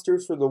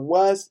rosters for the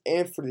West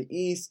and for the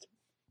East.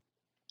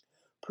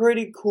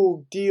 Pretty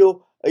cool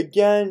deal.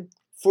 Again,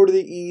 for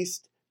the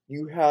East,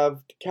 you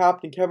have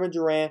Captain Kevin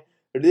Durant,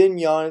 then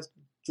Giannis,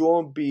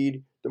 Joel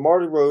Embiid,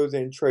 DeMar DeRozan,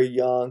 and Trae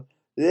Young.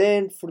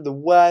 Then for the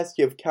West,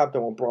 you have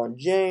Captain LeBron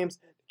James,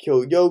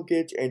 Nikola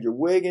Jokic, Andrew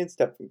Wiggins,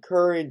 Stephen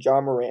Curry, and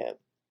John Morant.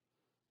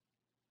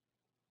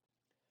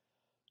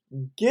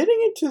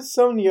 Getting into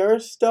some of the other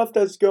stuff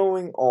that's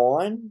going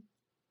on.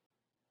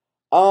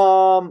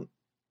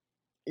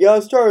 Yeah,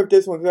 let's start with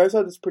this one because I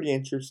thought this pretty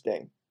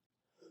interesting.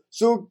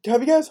 So,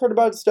 have you guys heard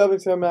about stuff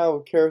that's coming out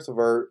with Karis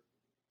LeVert?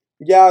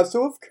 Yeah,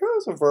 so with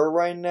Karis LeVert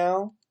right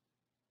now,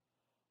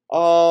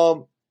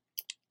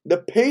 the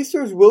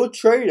Pacers will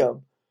trade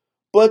him,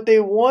 but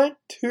they want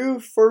 2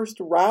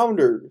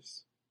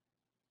 first-rounders.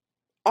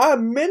 At a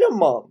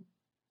minimum.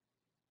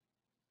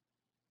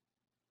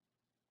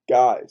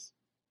 Guys,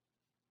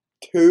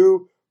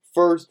 2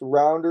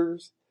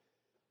 first-rounders?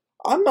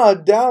 I'm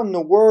not down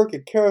to work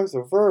at Karis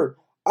LeVert.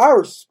 I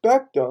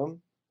respect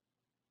him.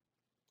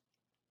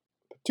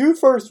 2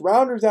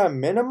 first-rounders at a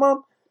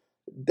minimum?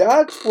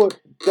 That's what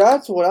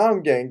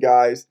I'm getting,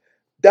 guys.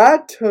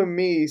 That to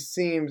me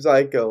seems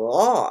like a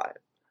lot.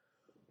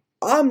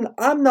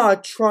 I'm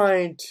not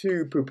trying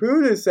to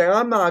poo-poo this thing.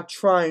 I'm not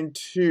trying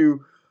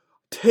to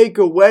take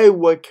away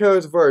what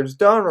Karis LeVert has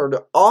done or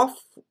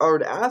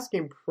the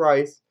asking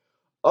price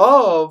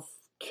of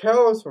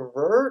Karis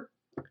LeVert.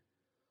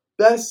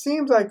 That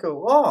seems like a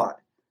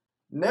lot.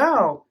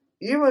 Now,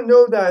 even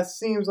though that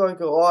seems like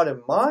a lot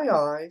in my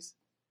eyes,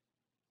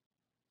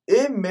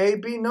 it may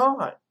be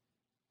not.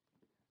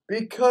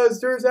 Because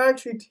there's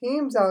actually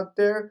teams out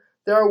there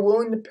that are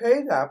willing to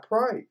pay that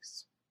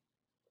price.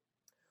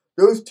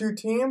 Those 2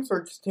 teams,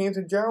 or just teams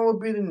in general,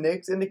 would be the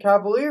Knicks and the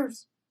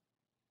Cavaliers.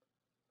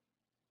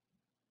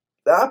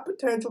 That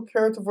potential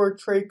Karis LeVert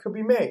trade could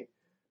be made.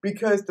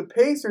 Because the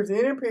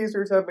Indian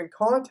Pacers have been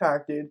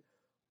contacted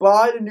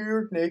by the New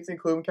York Knicks and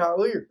Cleveland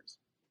Cavaliers.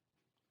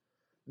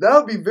 That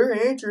would be very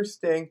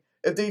interesting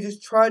if they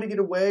just try to get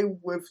away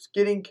with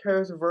getting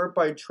Karis LeVert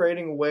by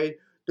trading away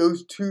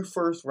those 2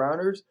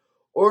 first-rounders.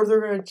 Or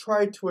they're going to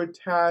try to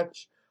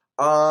attach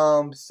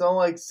someone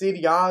like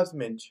Cedi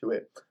Osman to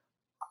it.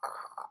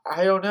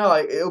 I don't know.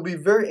 It'll be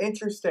very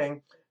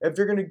interesting if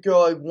you're going to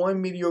go like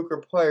 1 mediocre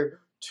player,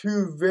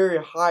 2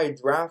 very high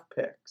draft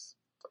picks.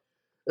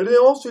 And then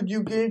also,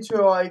 you get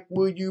into like,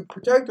 will you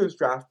protect those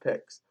draft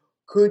picks?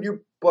 Will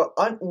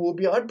it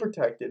be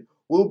unprotected?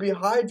 Will it be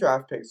high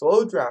draft picks,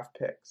 low draft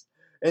picks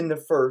in the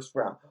first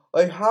round?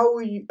 Like, how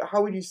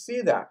would you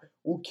see that?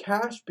 Will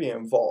cash be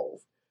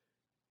involved?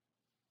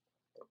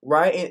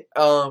 Right?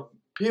 And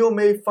people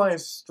may find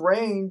it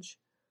strange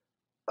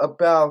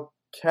about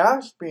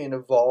cash being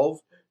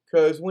involved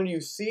because when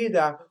you see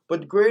that,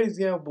 but the great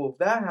example of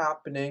that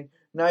happening,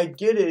 and I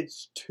get it,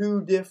 it's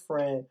 2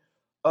 different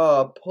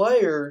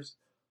players.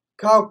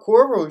 Kyle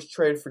Korver was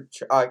traded for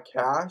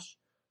cash.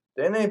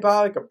 Then they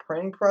bought like a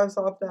printing press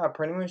off that, a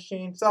printing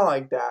machine, something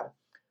like that.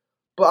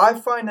 But I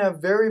find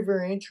that very,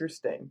 very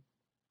interesting.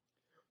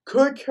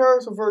 Could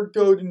Karis LeVert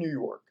go to New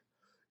York?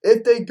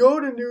 If they go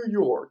to New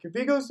York, if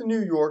he goes to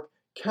New York,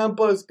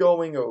 Kemba is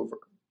going over.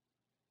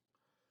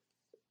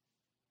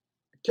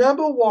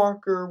 Kemba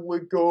Walker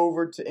would go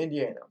over to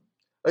Indiana.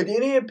 Like the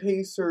Indiana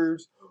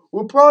Pacers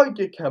will probably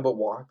get Kemba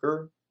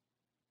Walker.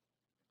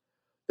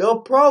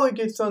 They'll probably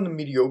get some of the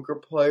mediocre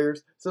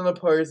players, some of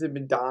the players they've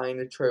been dying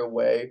to trade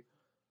away.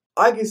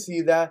 I can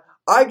see that.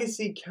 I can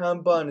see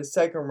Kemba in the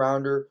second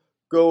rounder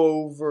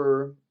go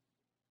over.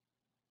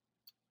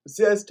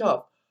 See, that's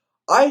tough.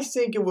 I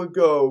think it would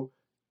go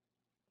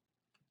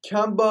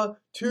Kemba,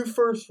 2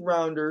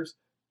 first-rounders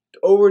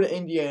over to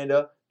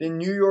Indiana. Then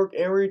New York,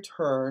 in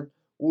return,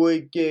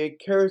 would get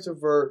Karis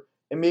LeVert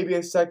and maybe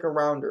a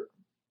second-rounder.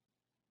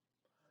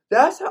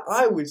 That's how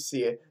I would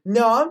see it.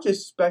 No, I'm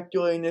just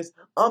speculating this.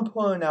 I'm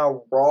pulling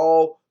out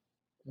raw,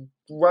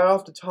 right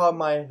off the top of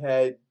my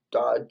head,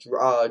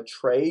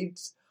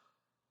 trades.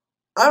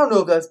 I don't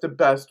know if that's the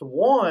best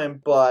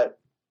one, but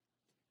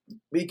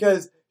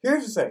because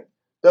here's the thing.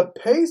 The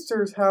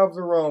Pacers have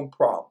their own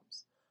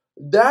problems.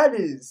 That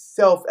is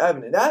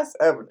self-evident. That's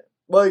evident.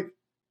 Like,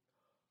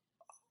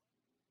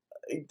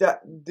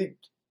 that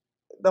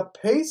the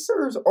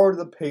Pacers are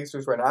the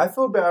Pacers right now. I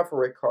feel bad for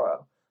Rick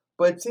Carlisle,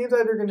 but it seems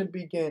like they're going to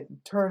begin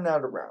turning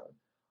that around.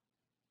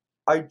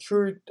 I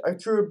truly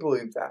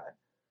believe that.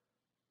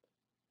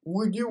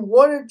 Would you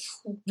want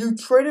to? You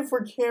traded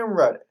for Cam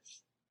Reddish,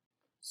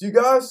 so you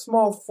got a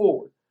small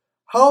forward.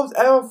 How's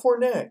Evan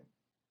Fournier?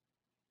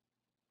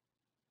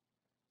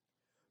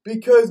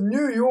 Because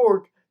New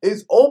York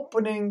is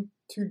opening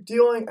to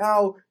dealing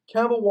out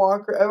Kemba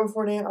Walker, Evan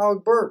Fournier, and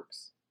Alec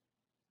Burks.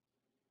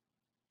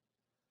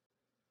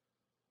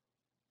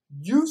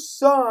 You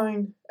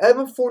signed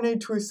Evan Fournier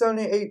to a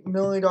 $78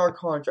 million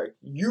contract.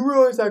 You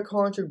realize that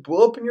contract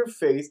blew up in your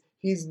face.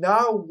 He's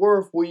now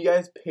worth what you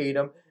guys paid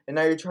him, and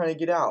now you're trying to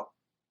get out.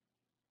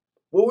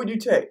 What would you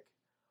take?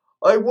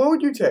 Like, what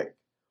would you take?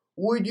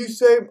 Would you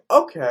say,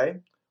 okay,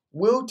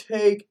 we'll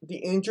take the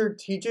injured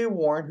TJ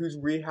Warren, who's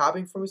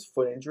rehabbing from his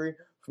foot injury,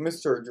 from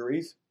his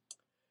surgeries,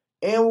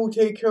 and we'll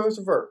take Caris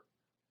LeVert.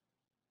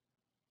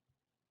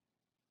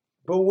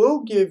 But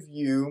we'll give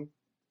you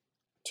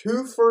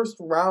 2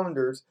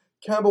 first-rounders,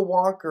 Kemba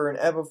Walker and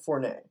Evan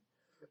Fournier.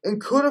 And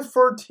could a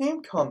third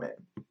team come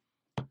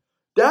in?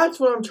 That's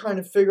what I'm trying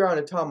to figure out on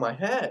the top of my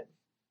head.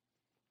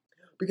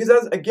 Because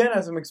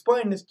as I'm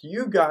explaining this to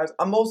you guys,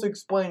 I'm also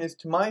explaining this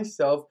to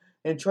myself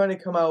and trying to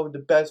come out with the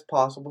best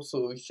possible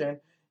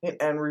solution and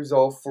end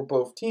result for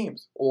both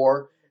teams.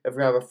 Or if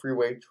we have a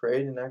freeway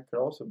trade, and that could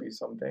also be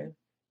something.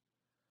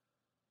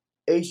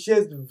 It's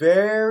just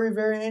very,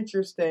 very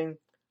interesting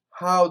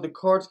how the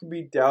cards can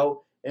be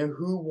dealt and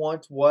who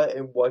wants what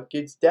and what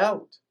gets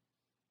dealt.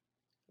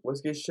 What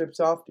gets shipped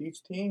off to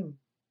each team.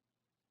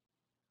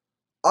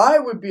 I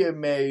would be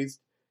amazed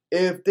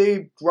if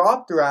they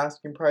drop their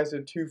asking price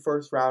of 2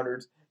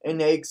 first-rounders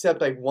and they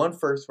accept like 1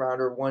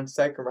 first-rounder, 1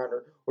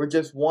 second-rounder, or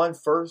just 1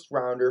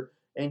 first-rounder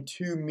and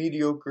 2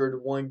 mediocre to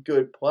 1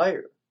 good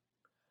player.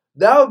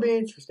 That would be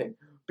interesting.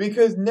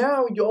 Because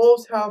now you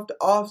also have to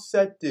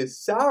offset this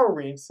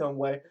salary in some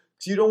way.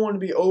 Because you don't want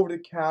to be over the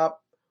cap.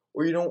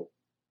 Or you don't...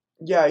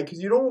 Yeah,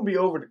 because you don't want to be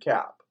over the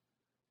cap.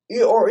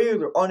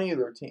 On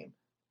either team.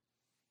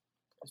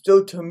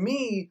 So to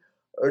me,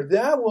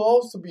 that will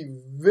also be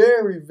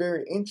very,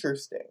 very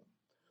interesting.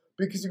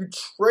 Because you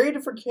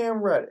traded for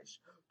Cam Reddish.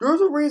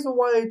 There's a reason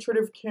why they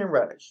traded for Cam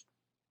Reddish.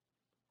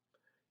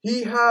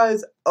 He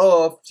has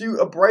a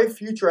bright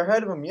future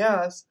ahead of him,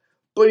 yes.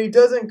 But he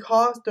doesn't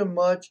cost him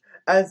much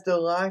as the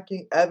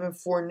lacking Evan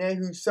Fournier,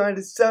 who signed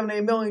a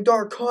 $78 million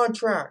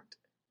contract.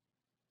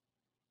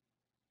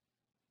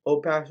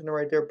 Old passionate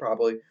right there,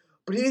 probably.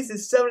 But he's a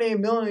 $78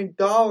 million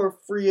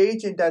free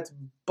agent that's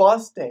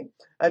busting,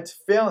 that's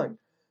failing.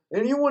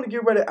 And you want to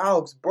get rid of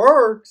Alex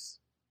Burks.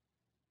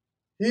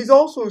 He's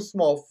also a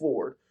small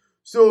forward.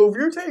 So if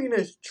you're taking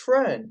this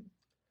trend,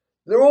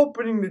 they're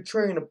opening the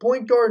train a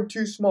point guard and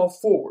 2 small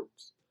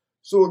forwards.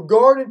 So a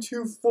guard and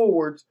 2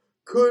 forwards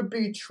could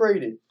be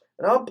traded.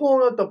 And I'm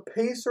pulling out the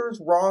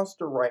Pacers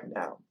roster right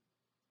now.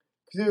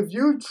 Because if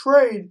you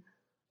trade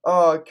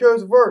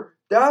Caris LeVert,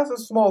 that's a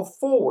small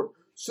forward.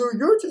 So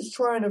you're just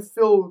trying to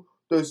fill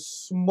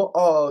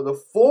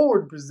the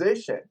forward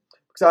position.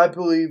 Because I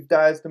believe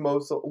that is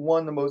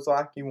one of the most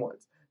lacking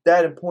ones.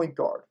 That and point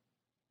guard.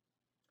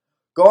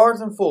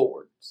 Guards and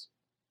forwards.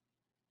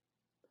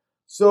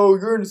 So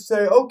you're going to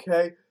say,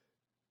 okay,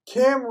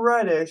 Cam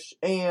Reddish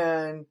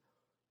and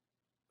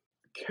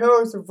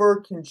Caris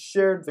LeVert can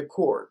share the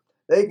court.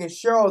 They can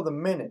share all the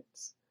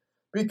minutes.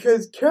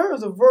 Because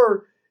Caris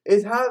LeVert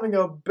is having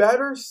a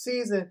better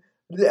season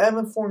than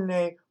Evan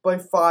Fournier by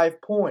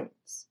 5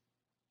 points.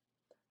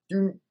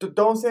 You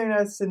don't say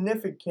that's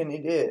significant,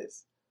 it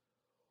is.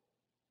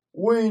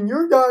 When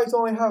your guys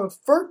only have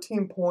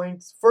 13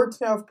 points,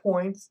 13.5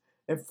 points,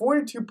 and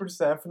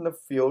 42% from the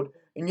field,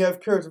 and you have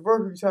Caris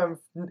LeVert who's having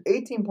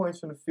 18 points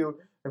from the field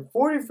and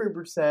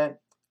 43%,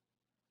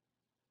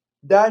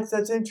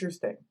 that's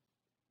interesting.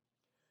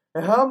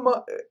 And how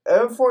much?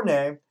 Evan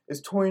Fournier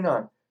is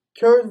 29.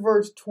 Caris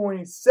LeVert's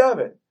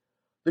 27.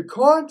 The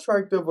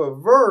contract of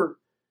LeVert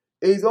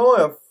is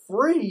only a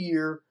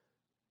 3-year,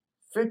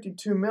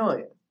 $52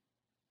 million.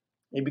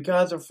 He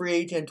becomes a free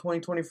agent in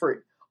 2023,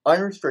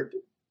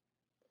 unrestricted.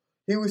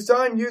 He was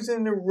signed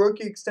using the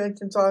rookie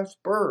extension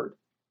 / bird.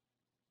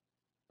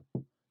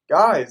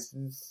 Guys,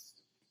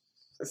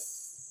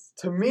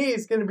 to me,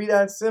 it's going to be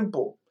that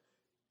simple.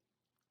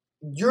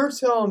 You're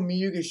telling me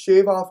you can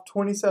shave off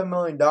 $27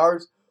 million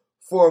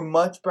for a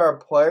much better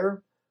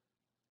player?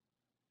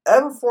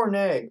 Evan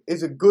Fournier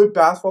is a good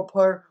basketball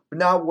player, but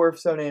not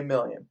worth $78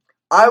 million.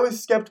 I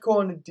was skeptical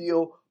on the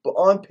deal, but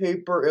on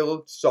paper, it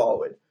looked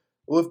solid.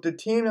 With the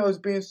team that was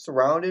being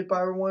surrounded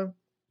by everyone,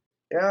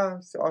 yeah,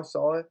 I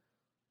saw it.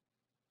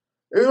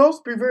 It would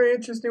also be very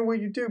interesting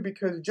what you do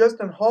because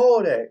Justin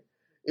Holiday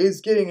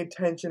is getting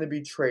attention to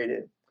be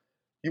traded.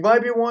 You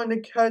might be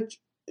wanting to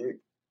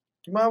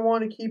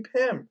keep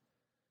him.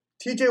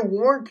 TJ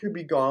Warren could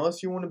be gone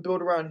unless you want to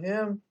build around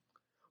him.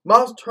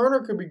 Miles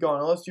Turner could be gone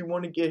unless you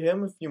want to get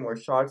him a few more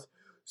shots.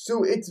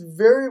 So it's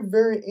very,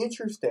 very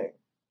interesting.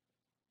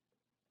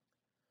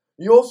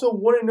 You also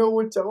want to know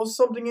what's else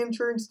something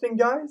interesting,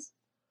 guys?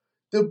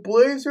 The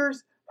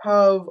Blazers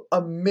have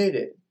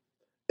admitted,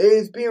 it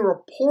is being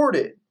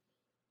reported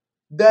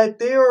that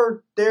they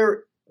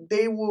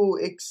will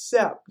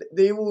accept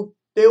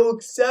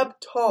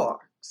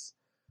talks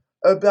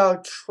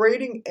about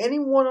trading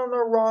anyone on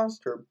their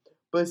roster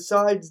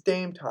besides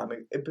Damian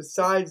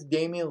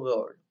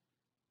Lillard.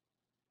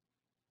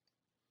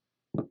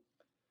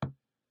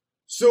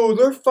 So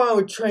they're fine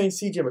with trading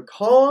CJ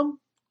McCollum,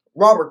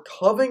 Robert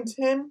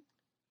Covington,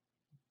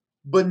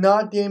 but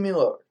not Damian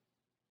Lillard.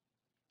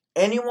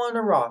 Anyone on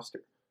the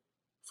roster,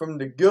 from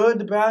the good,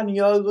 the bad, and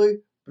the ugly,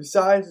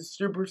 besides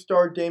the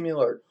superstar Damian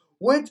Lillard,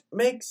 which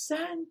makes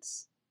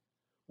sense.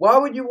 Why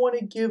would you want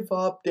to give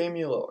up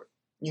Damian Lillard?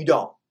 You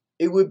don't.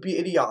 It would be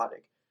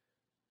idiotic.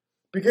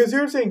 Because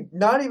here's the thing,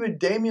 not even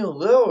Damian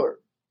Lillard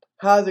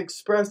has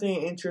expressed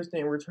any interest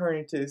in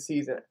returning to the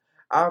season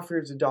after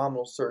his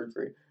abdominal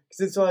surgery.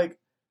 Because it's like,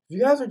 if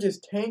you guys are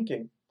just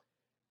tanking,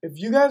 if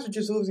you guys are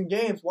just losing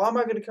games, why am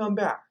I going to come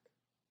back?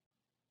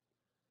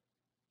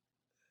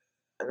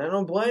 And I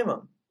don't blame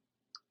him.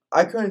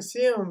 I couldn't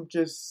see him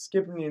just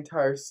skipping the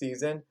entire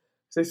season.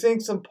 So I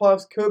think some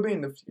playoffs could be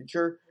in the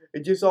future.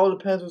 It just all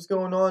depends what's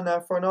going on in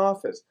that front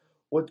office.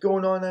 What's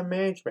going on in that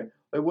management.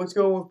 Like what's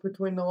going on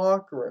between the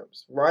locker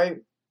rooms,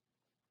 right?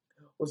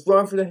 What's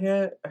going for the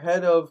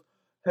head of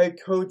head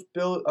coach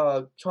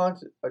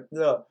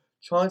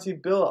Chauncey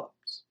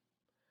Billups.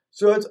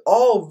 So it's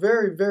all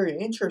very, very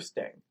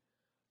interesting,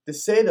 to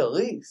say the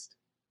least.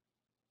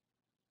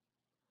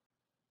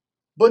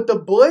 But the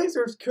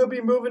Blazers could be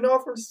moving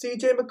off from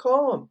CJ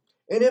McCollum.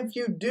 And if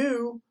you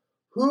do,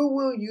 who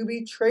will you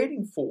be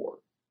trading for?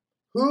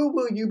 Who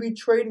will you be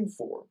trading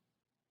for?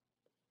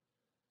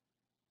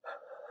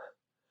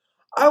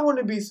 I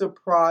wouldn't be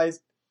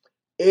surprised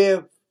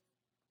if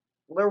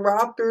the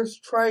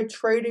Raptors try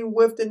trading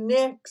with the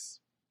Knicks.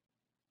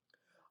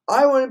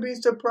 I wouldn't be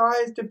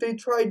surprised if they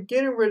tried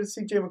getting rid of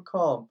CJ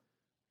McCollum.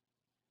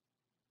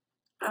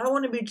 I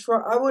wouldn't be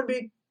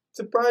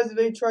surprised if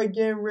they tried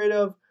getting rid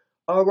of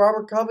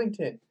Robert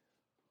Covington.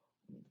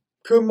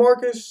 Could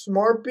Marcus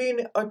Smart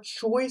be a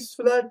choice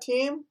for that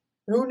team?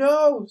 Who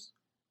knows?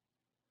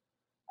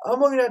 I'm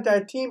looking at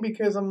that team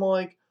because I'm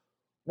like,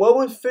 what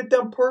would fit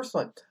them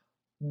personally?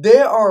 They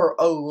are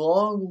a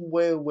long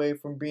way away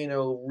from being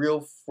a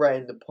real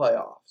threat in the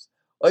playoffs.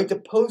 Like, the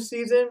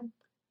postseason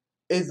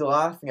is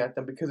laughing at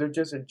them because they're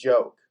just a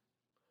joke.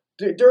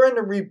 They're in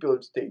the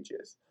rebuild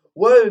stages.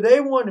 Whether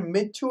they want to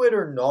admit to it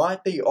or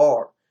not, they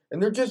are.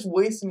 And they're just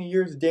wasting the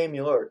years of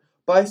Damian Lillard.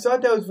 But I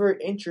thought that was very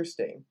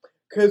interesting.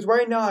 Because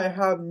right now I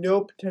have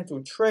no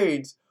potential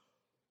trades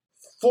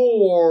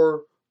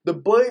for the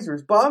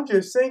Blazers. But I'm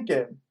just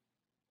thinking,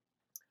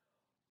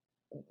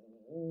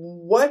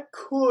 what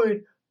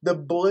could the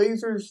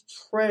Blazers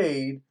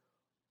trade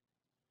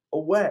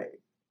away?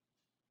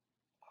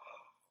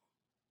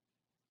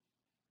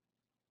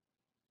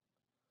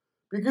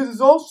 Because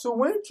it's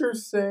also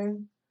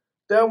interesting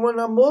that when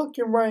I'm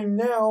looking right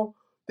now,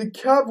 the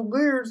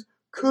Cavaliers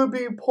could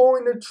be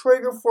pulling the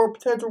trigger for a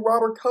potential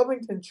Robert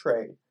Covington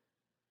trade.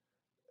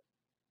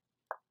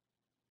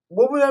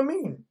 What would that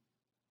mean?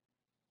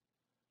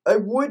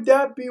 Like, would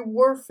that be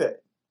worth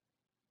it?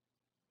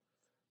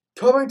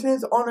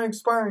 Covington's on an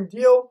expiring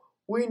deal.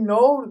 We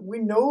know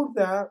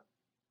that.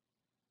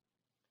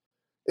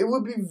 It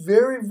would be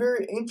very,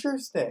 very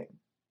interesting.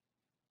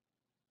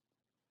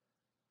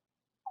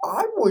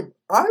 I would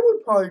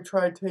probably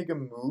try to take a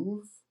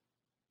move.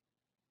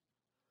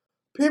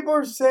 People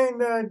are saying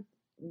that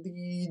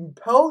the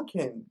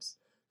Pelicans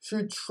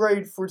should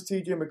trade for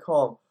CJ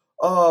McCollum.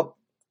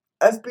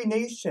 SB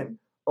Nation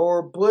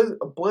or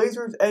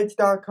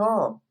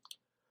BlazersEdge.com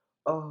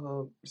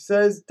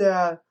says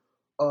that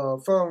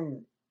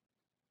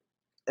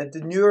that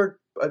the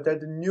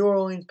New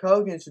Orleans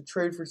Pelicans should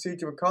trade for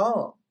CJ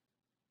McCollum.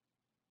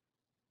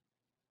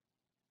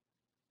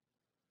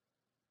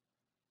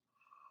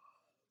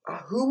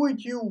 Who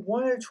would you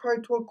want to try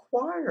to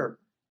acquire?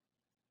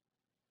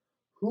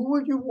 Who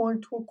would you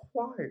want to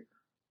acquire?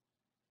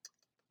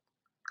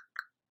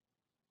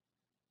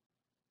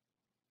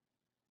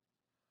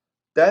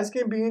 That's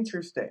going to be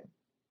interesting.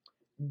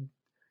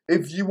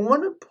 If you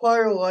want a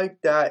player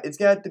like that, it's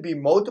going to have to be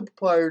multiple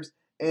players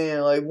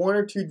and like 1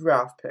 or 2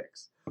 draft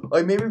picks.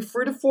 Like maybe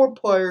 3 to 4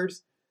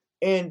 players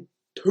and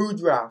 2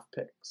 draft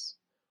picks.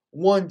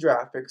 1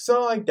 draft pick,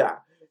 something like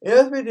that. And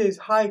that's made these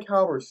high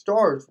caliber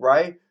stars,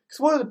 right? Because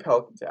what do the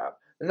Pelicans have?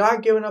 They're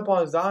not giving up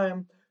on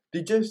Zion.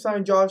 They just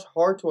signed Josh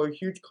Hart to a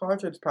huge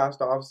contract past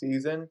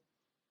offseason.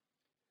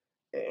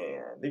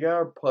 And they got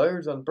our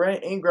players on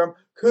Brandon Ingram.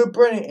 Could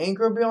Brandon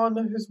Ingram be on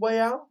his way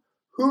out?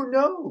 Who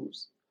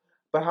knows?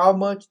 But how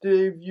much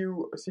did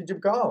you see CJ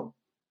McCollum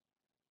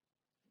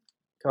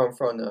come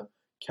from the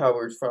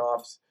Cowboys front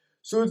office?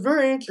 So it's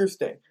very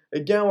interesting.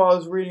 Again, while I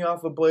was reading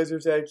off of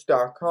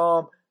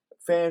BlazersEdge.com,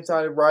 fans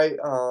had it right.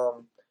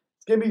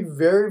 It's going to be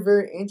very,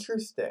 very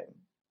interesting.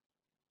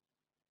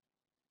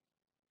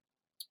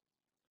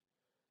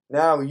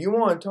 Now, you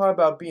want to talk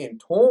about being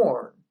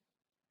torn.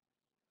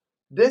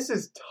 This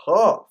is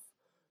tough.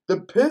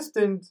 The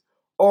Pistons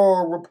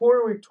are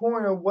reportedly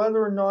torn on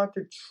whether or not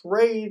to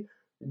trade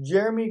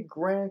Jeremy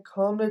Grant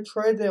come the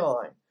trade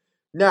deadline.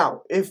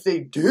 Now, if they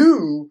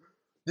do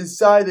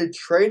decide to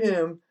trade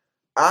him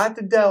at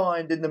the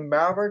deadline, then the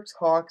Mavericks,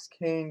 Hawks,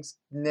 Kings,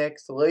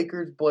 Knicks,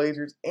 Lakers,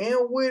 Blazers,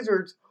 and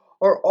Wizards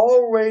are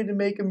all ready to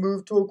make a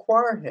move to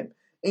acquire him.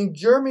 And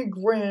Jeremy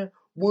Grant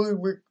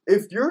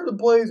if you're the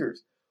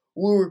Blazers,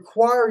 will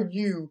require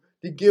you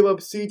to give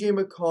up C.J.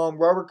 McCollum,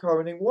 Robert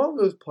Covington, one of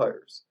those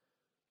players.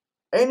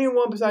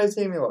 Anyone besides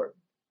Damian Lillard.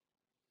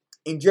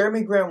 And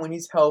Jeremy Grant, when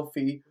he's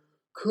healthy,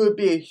 could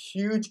be a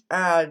huge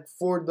add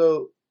for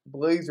the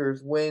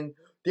Blazers when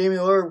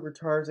Damian Lillard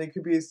returns. They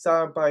could be a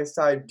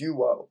side-by-side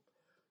duo.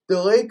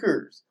 The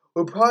Lakers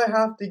will probably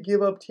have to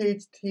give up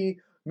THT,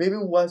 maybe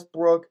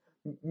Westbrook,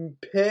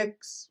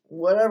 picks,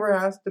 whatever it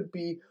has to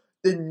be.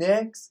 The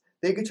Knicks,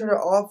 they could try to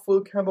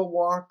offload Kemba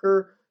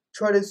Walker,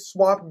 try to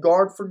swap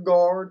guard for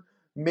guard,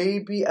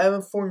 maybe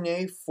Evan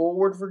Fournier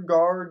forward for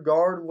guard,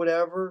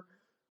 whatever.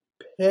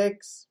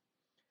 Picks,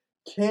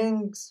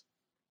 Kings,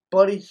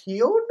 Buddy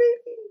Hield,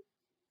 maybe?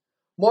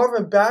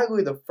 Marvin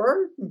Bagley the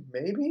first,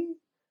 maybe?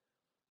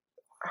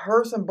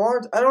 Harrison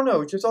Barnes, I don't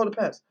know, it just all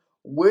depends.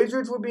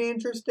 Wizards would be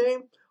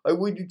interesting. Like,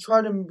 would you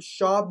try to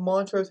shop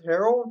Montrezl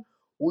Harrell?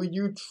 Would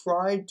you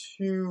try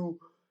to...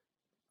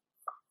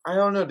 I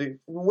don't know. The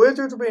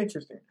Wizards would be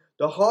interesting.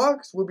 The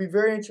Hawks would be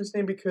very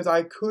interesting because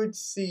I could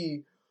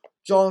see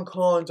John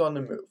Collins on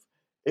the move.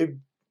 If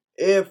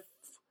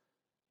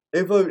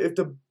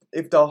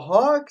the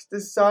Hawks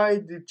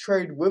decide to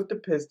trade with the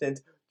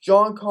Pistons,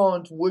 John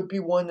Collins would be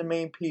one of the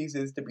main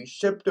pieces to be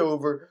shipped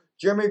over.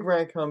 Jeremy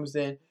Grant comes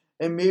in,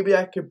 and maybe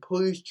that could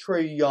please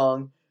Trae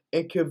Young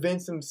and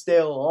convince him to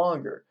stay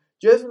longer.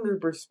 Just from the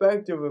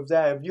perspective of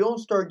that, if you don't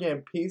start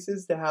getting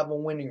pieces to have a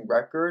winning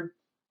record,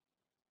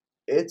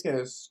 it's going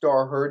to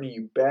start hurting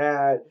you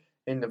bad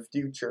in the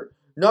future.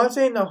 Not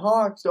saying the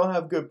Hawks don't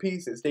have good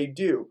pieces. They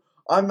do.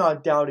 I'm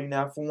not doubting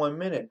that for 1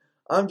 minute.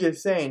 I'm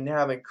just saying they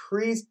have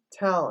increased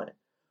talent.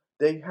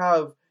 They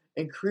have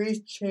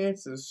increased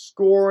chances of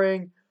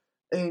scoring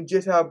and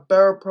just have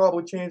better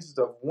probable chances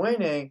of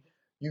winning.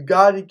 You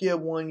got to get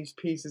one of these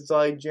pieces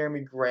like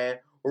Jeremy Grant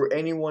or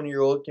anyone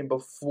you're looking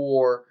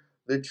before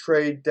the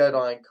trade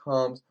deadline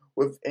comes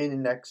within the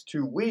next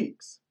 2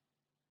 weeks.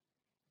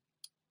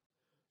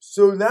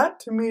 So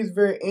that to me is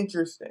very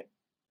interesting.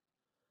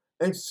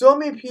 And so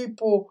many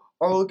people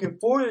are looking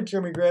forward to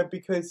Jeremy Grant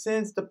because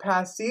since the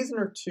past season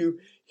or two,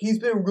 he's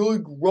been really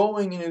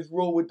growing in his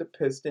role with the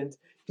Pistons.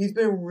 He's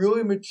been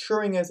really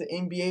maturing as an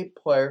NBA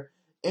player.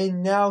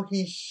 And now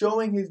he's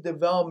showing his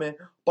development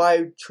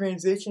by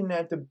transitioning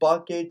into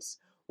buckets,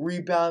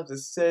 rebounds,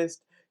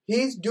 assists.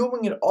 He's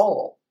doing it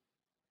all.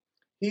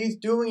 He's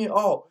doing it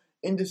all.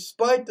 And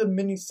despite the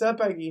mini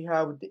setback he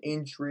had with the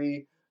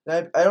injury,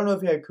 I don't know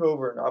if he had COVID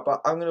or not, but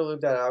I'm going to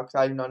leave that out because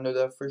I do not know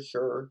that for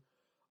sure.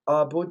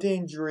 But with the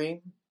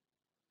injury,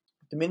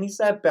 the mini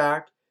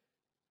setback,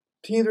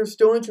 teams are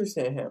still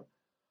interested in him.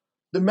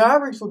 The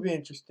Mavericks will be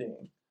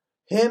interesting.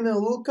 Him and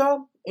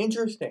Luka,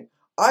 interesting.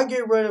 I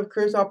get rid of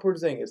Kristaps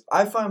Porzingis.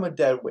 I find him a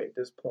dead weight at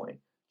this point.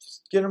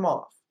 Just get him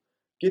off.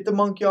 Get the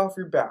monkey off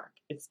your back.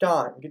 It's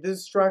time. Get the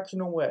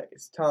distraction away.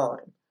 It's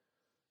time.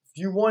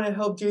 If you want to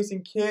help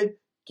Jason Kidd,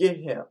 get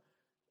him.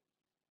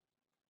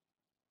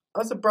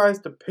 I'm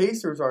surprised the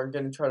Pacers aren't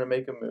going to try to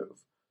make a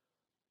move.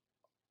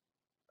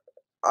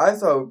 I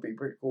thought it would be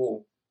pretty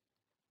cool.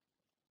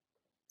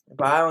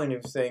 But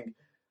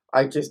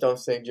I just don't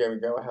think Jeremy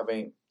Grant will have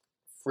any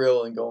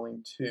thrill in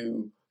going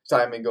to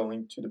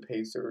the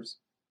Pacers.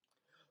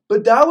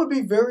 But that would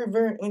be very,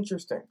 very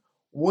interesting.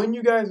 When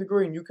you guys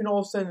agree, and you can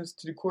all send this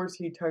to the Course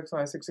Heat text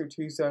line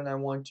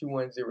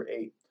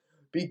 602-791-2108.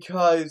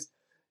 Because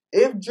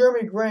if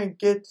Jeremy Grant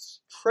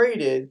gets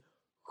traded,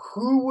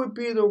 who would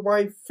be the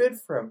right fit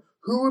for him?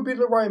 Who would be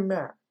the right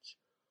match?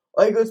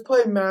 Like, let's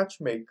play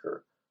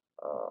matchmaker.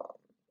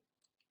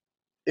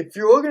 If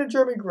you're looking at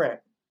Jeremy Grant,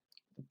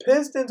 the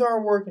Pistons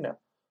aren't working out.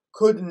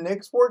 Could the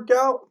Knicks work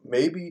out?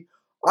 Maybe.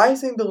 I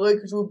think the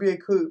Lakers would be a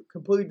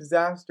complete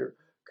disaster.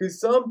 Because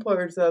some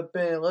players that have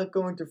been let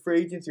go into free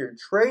agency or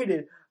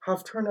traded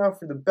have turned out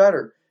for the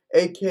better.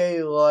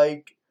 A.K.A.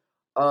 like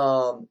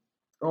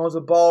Lonzo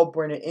Ball,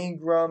 Brandon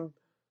Ingram,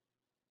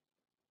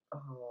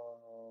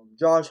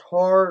 Josh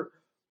Hart,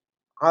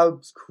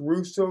 Alex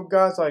Caruso,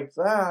 guys like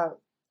that.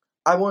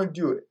 I want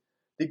to do it.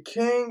 The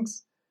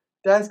Kings,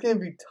 that's going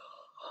to be tough.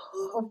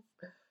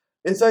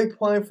 It's like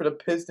playing for the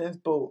Pistons,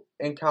 but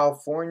in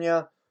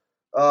California.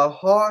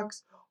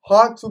 Hawks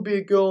will be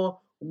a good one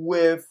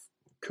with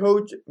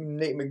Coach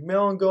Nate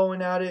McMillan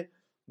going at it,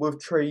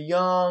 with Trae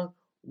Young,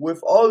 with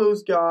all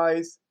those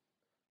guys.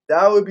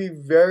 That would be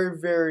very,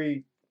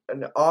 very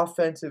an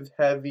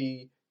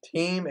offensive-heavy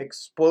team,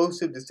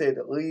 explosive to say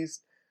the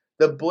least.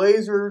 The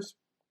Blazers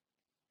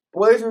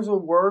will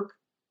work.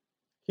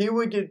 He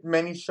would get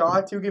many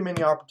shots. He would get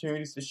many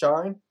opportunities to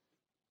shine.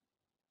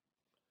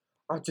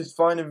 I just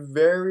find it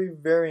very,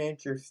 very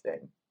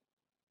interesting.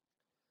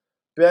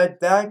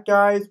 But that,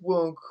 guys,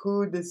 will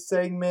include the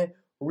segment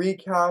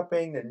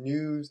recapping the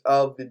news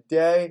of the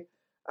day.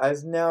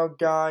 As now,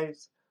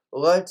 guys,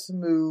 let's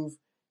move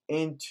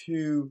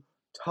into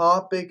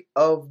topic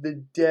of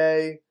the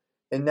day,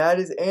 and that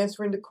is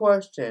answering the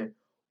question,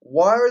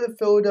 why are the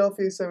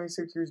Philadelphia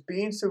 76ers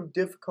being so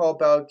difficult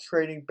about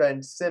trading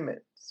Ben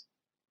Simmons?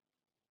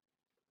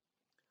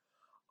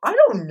 I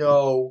don't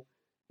know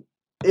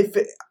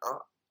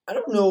I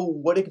don't know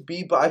what it could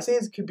be, but I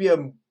think it could be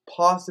a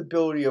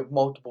possibility of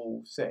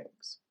multiple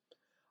things.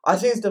 I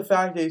think it's the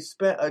fact they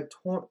spent a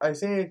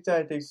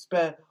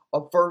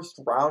first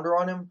rounder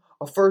on him,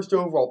 a first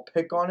overall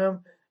pick on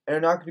him, and they're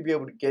not going to be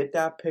able to get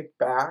that pick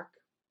back.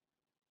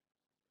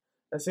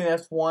 I think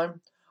that's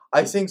one.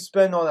 I think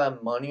spending all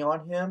that money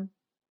on him,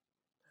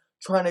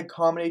 trying to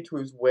accommodate to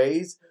his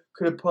ways,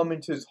 could have put him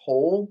into his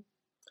hole.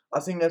 I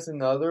think that's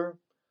another.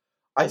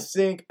 I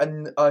think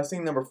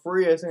number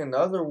three. I think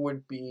another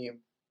would be.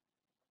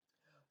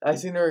 I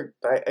think they're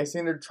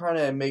trying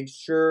to make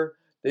sure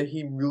that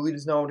he really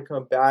does not want to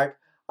come back.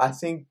 I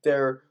think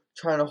they're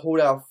trying to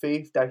hold out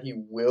faith that he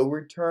will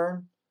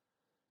return.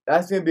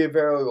 That's going to be a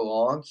very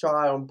long shot.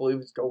 I don't believe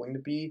it's going to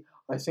be.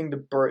 I think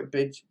the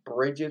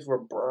bridges were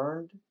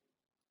burned.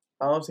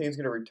 I don't think he's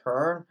going to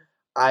return.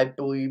 I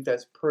believe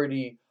that's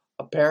pretty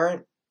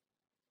apparent,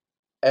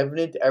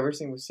 evident to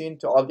everything we've seen,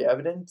 to all the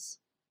evidence.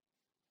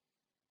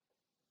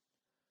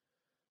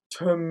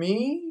 To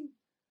me,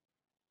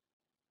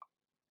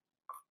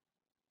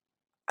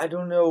 I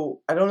don't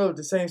know if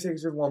the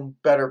 76ers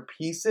want better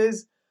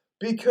pieces,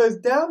 because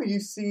now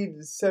you see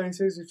the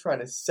 76ers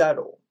trying to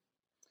settle.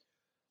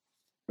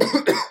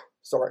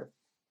 Sorry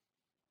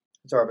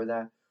about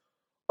that.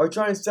 Are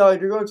trying to settle.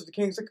 They're going to the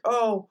Kings like,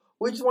 oh,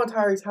 we just want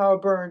Tyrese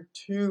Halliburton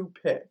 2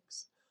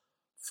 picks,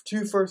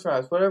 2 first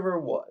rounds, whatever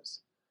it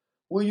was.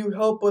 Will you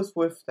help us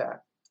with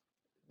that?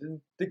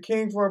 The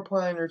Kings weren't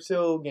playing their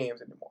silly games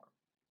anymore.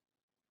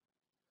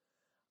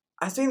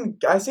 I think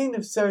the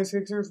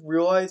 76ers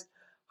realized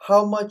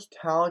how much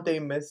talent they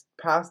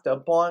passed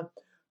up on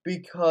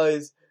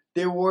because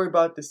they were worried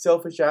about the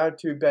selfish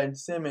attitude of Ben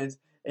Simmons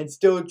and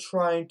still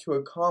trying to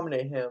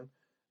accommodate him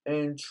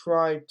and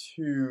try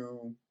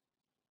to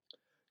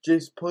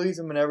just please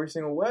him in every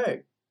single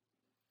way.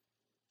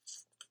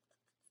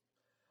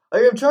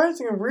 Like, I'm trying to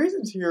think of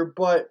reasons here,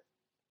 but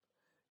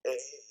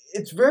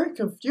it's very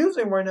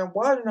confusing right now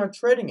why they're not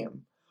trading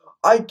him.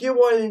 I get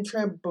why they didn't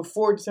trade him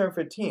before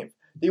December 15th.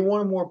 They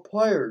wanted more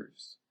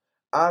players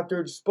at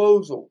their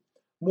disposal.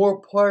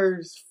 More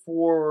players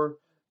for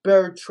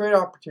better trade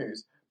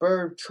opportunities,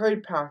 better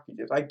trade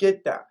packages. I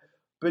get that.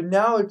 But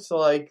now it's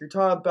like you're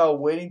talking about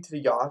waiting to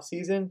the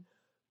offseason.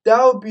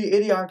 That would be an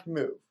idiotic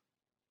move.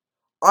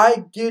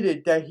 I get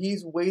it that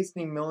he's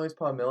wasting millions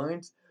upon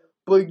millions,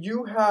 but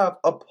you have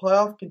a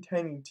playoff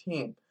contending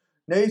team.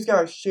 Now he's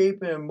got to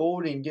shape and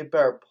mold and get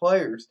better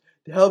players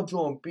to help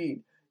Joel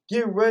Embiid.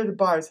 Get rid of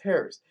Tobias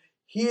Harris.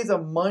 He is a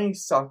money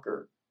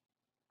sucker.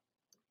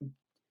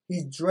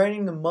 He's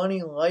draining the money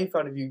and life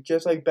out of you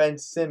just like Ben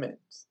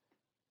Simmons.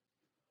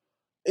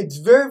 It's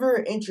very,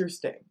 very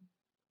interesting.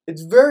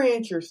 It's very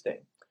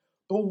interesting.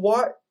 But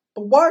why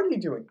are they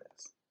doing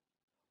this?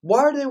 Why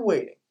are they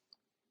waiting?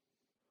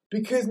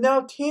 Because now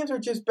teams are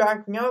just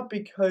backing out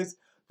because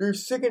they're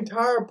sick and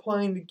tired of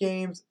playing the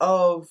games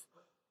of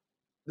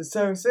the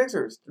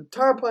 76ers. They're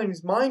tired of playing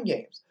these mind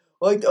games.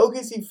 Like the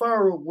OKC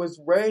Fire was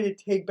ready to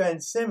take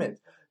Ben Simmons.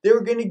 They were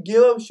going to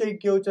give up Shai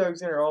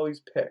Gilgeous-Alexander all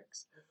these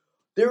picks.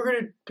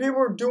 People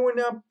were doing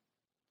that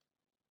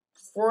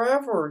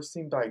forever, it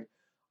seemed like.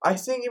 I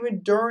think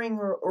even during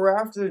or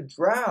after the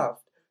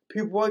draft,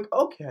 people were like,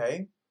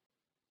 okay,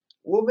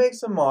 we'll make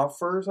some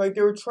offers. Like,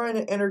 they were trying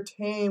to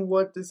entertain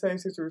what the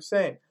 76ers were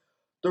saying.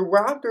 The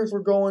Raptors were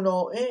going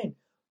all in.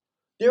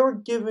 They were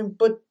giving,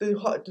 but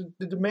the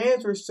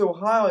demands were so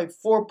high, like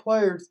 4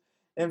 players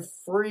and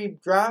 3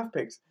 draft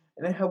picks.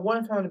 And they had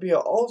one time to be an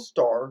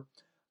all-star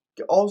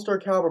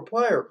caliber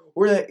player,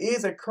 or that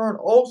is a current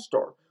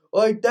all-star.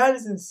 Like, that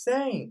is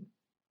insane.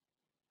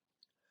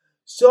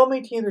 So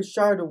many teams are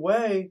shied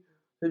away,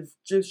 have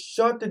just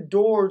shut the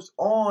doors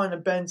on a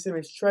Ben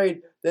Simmons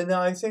trade, that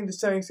now I think the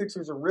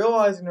 76ers are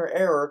realizing their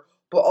error,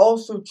 but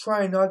also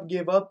trying not to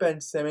give up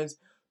Ben Simmons,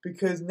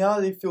 because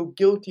now they feel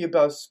guilty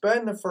about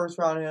spending the first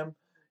round on him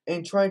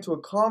and trying to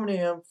accommodate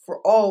him for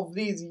all of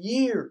these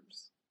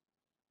years.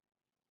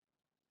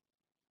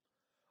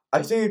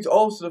 I think it's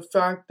also the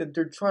fact that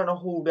they're trying to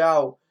hold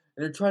out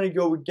and they're trying to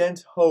go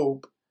against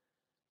hope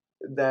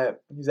that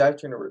he's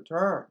actually going to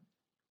return.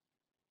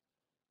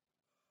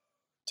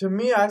 To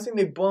me, I think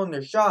they've blown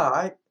their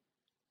shot.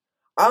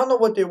 I don't know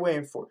what they're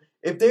waiting for.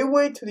 If they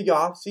wait to the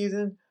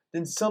offseason,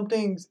 then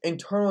something's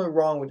internally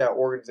wrong with that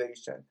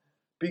organization.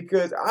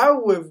 Because I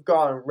would have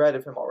gotten rid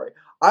of him already.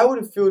 I would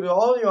have fielded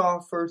all the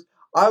offers.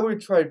 I would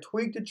have tried to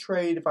tweak the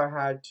trade if I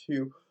had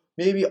to.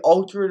 Maybe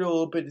alter it a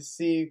little bit to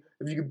see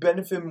if you could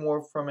benefit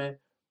more from it.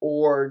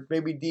 Or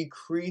maybe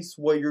decrease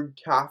what you're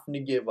having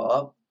to give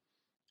up.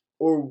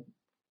 Or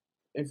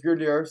if you're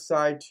the other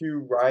side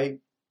too,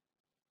 right?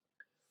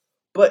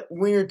 But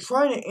when you're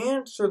trying to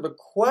answer the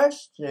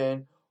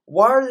question,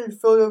 Why are the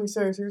Philadelphia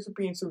 76ers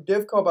being so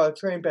difficult about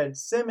trading Ben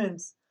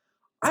Simmons?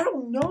 I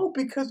don't know,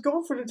 because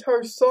going for the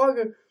entire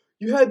saga,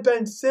 you had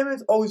Ben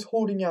Simmons always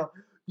holding out.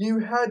 You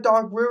had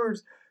Doc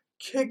Rivers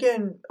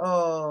kicking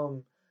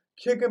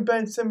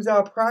Ben Simmons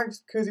out of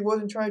practice because he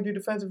wasn't trying to do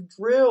defensive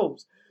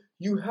drills.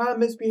 You had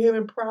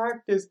misbehaving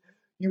practice.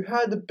 You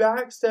had the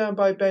backstab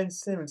by Ben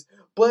Simmons,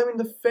 blaming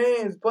the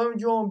fans, blaming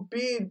Joel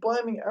Embiid,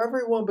 blaming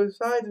everyone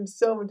besides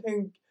himself and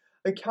taking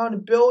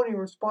accountability and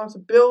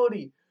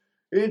responsibility.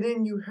 And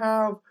then you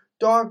have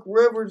Doc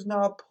Rivers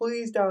not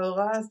pleased out of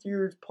last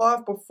year's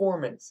playoff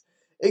performance.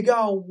 It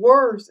got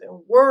worse and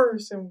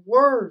worse and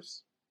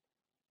worse.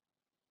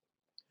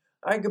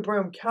 I could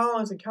bring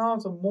countless and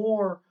countless of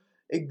more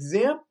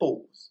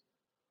examples.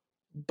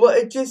 But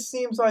it just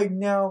seems like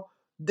now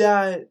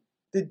that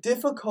the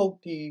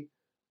difficulty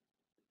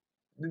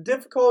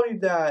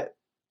that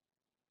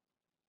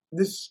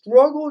the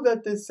struggle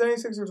that the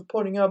 76ers are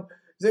putting up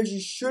is actually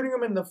shooting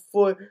them in the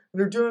foot, and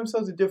they're doing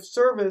themselves a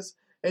disservice.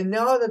 And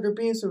now that they're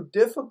being so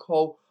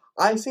difficult,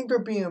 I think they're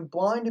being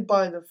blinded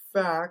by the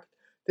fact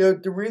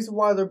that the reason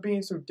why they're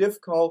being so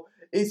difficult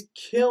is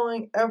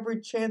killing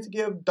every chance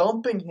of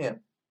dumping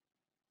him.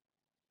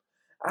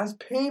 As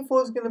painful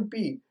as it's going to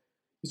be,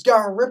 he's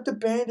got to rip the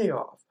Band-Aid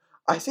off.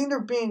 I think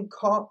they're being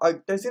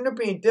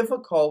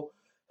difficult,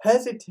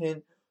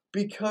 hesitant,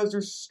 because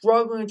they're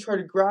struggling to try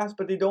to grasp,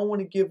 but they don't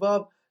want to give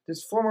up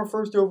this former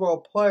first overall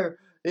player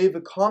they've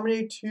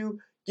accommodated to,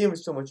 gave him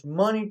so much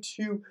money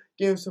to,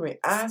 gave him so many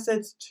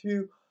assets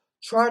to,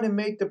 try to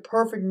make the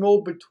perfect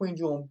mold between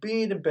Joel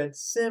Embiid and Ben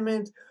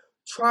Simmons,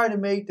 try to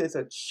make this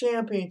a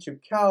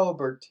championship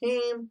caliber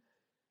team.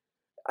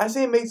 I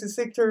say it makes the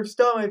Sixers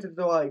stomach that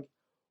they're like,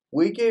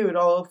 we gave it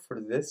all up for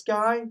this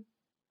guy.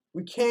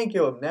 We can't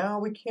give up now.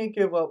 We can't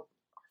give up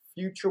our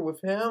future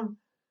with him.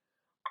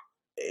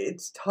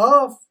 It's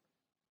tough.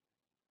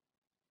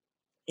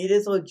 It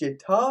is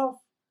legit tough.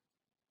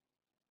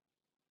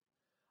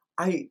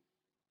 I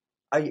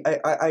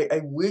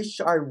wish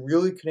I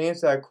really could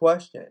answer that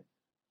question.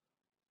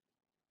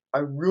 I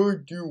really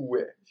do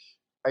wish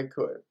I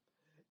could.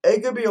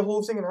 It could be a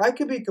whole thing, and I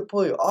could be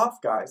completely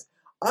off, guys.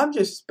 I'm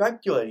just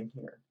speculating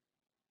here.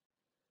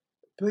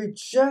 But it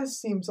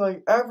just seems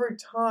like every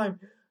time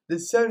the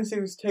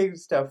 76ers take a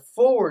step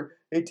forward,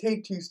 they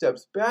take 2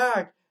 steps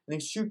back, and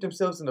they shoot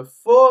themselves in the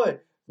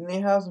foot, and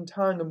they have some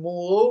time to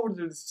mull over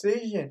the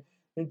decision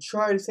and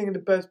try to think of the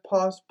best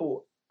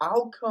possible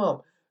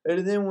outcome.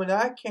 And then when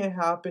that can't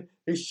happen,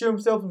 they shoot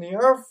themselves in the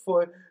other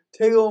foot,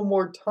 take a little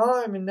more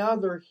time, and now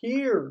they're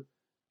here.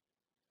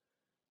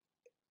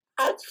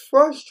 That's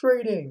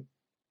frustrating.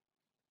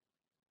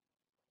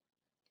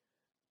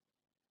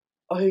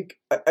 Like,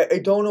 I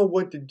don't know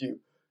what to do.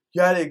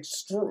 You had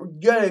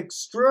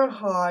extra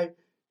high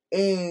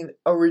and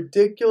a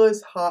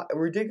ridiculous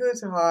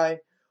high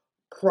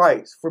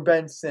price for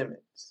Ben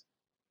Simmons.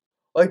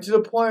 Like, to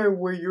the point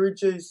where you're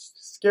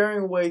just scaring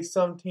away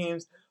some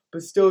teams,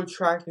 but still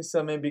attracting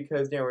some in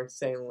because they were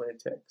insane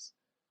lunatics.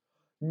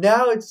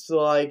 Now it's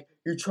like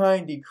you're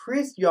trying to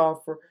decrease the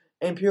offer,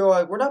 and people are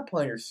like, we're not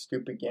playing your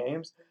stupid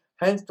games.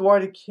 Hence why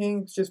the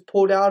Kings just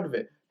pulled out of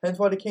it. Hence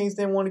why the Kings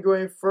didn't want to go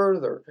any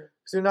further.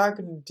 Because they're not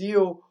going to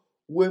deal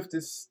with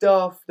the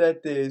stuff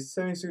that the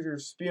 76ers are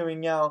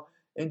spewing out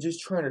and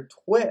just trying to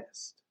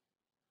twist.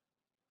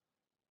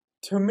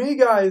 To me,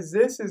 guys,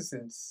 this is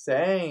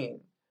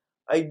insane.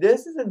 Like,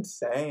 this is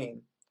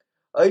insane.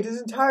 Like,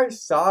 this entire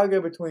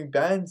saga between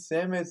Ben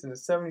Simmons and the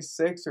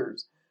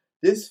 76ers,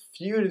 this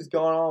feud has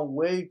gone on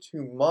way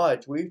too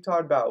much. We've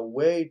talked about it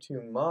way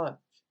too much.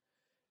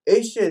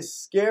 It's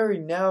just scary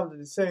now that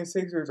the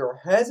 76ers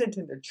are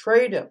hesitant to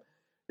trade him.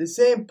 The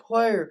same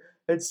player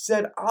that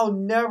said, I'll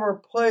never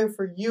play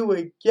for you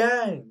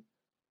again.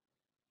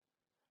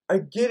 I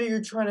get it,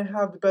 you're trying to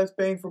have the best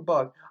bang for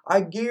buck.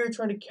 I get it, you're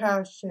trying to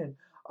cash in.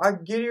 I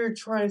get it, you're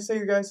trying to set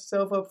your guys'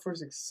 self up for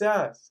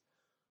success.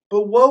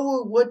 But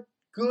what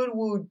good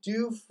will it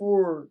do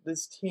for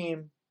this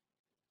team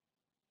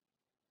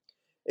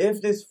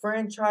if this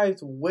franchise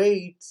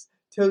waits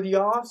till the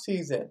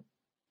offseason?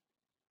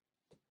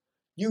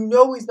 You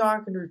know he's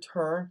not going to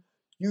return.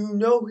 You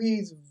know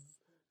he's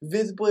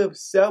visibly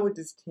upset with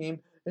this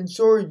team, and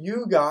so are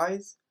you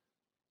guys.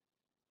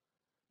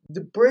 The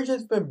bridge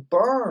has been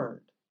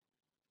burned.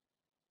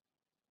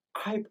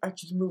 I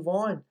just move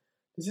on.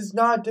 This is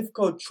not a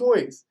difficult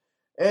choice.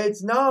 And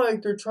it's not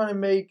like they're trying to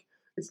make...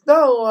 It's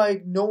not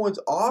like no one's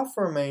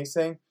offering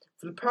anything.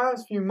 For the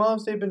past few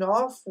months, teams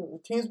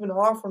been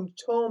offering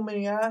so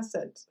many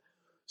assets.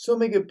 So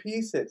many good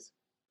pieces.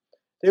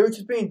 They were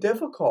just being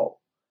difficult.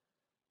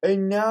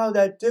 And now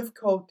that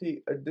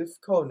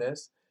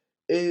difficultness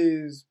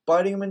is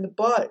biting them in the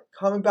butt,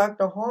 coming back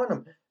to haunt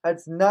them.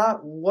 That's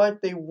not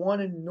what they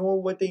wanted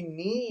nor what they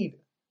need.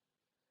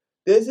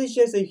 This is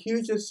just a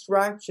huge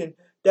distraction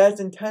that's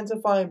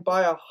intensifying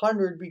by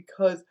 100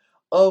 because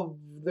of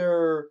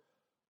their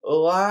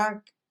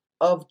lack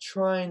of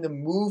trying to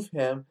move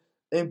him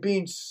and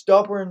being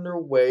stubborn in their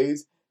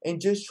ways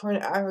and just trying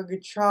to act like a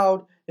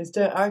child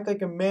instead of act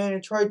like a man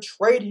and try to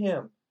trade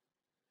him.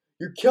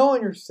 You're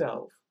killing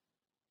yourself.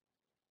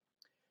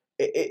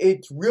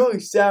 It's really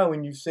sad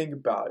when you think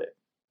about it.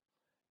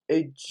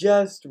 It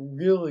just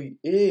really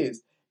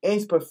is. And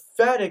it's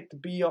pathetic, to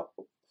be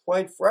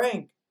quite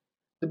frank.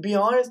 To be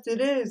honest,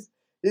 it is.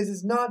 This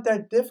is not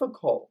that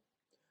difficult.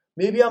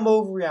 Maybe I'm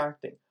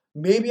overreacting.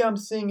 Maybe I'm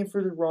seeing it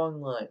through the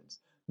wrong lens.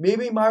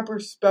 Maybe my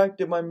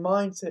perspective, my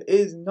mindset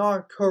is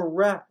not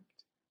correct.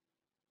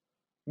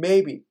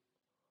 Maybe.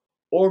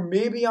 Or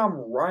maybe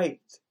I'm right.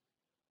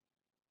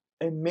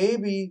 And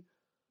maybe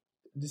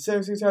the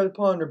 76ers have to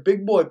put on their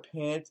big boy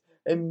pants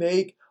and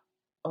make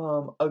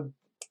a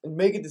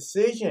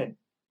decision.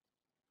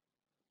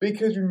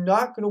 Because you're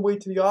not going to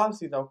wait till the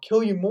offseason. I'll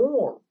kill you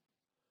more.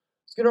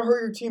 It's going to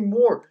hurt your team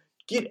more.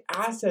 Get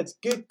assets.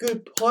 Get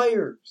good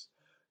players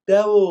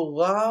that will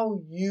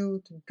allow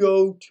you to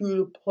go to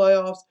the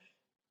playoffs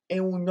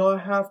and will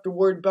not have to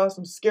worry about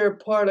some scared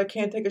player that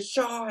can't take a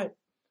shot.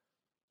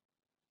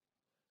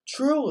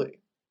 Truly,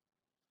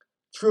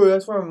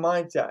 that's where my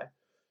mind's at.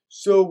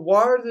 So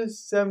why are the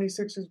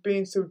 76ers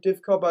being so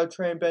difficult about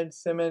trading Ben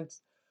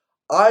Simmons?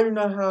 I do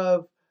not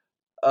have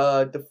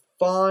a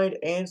defined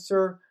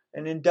answer,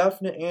 an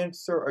indefinite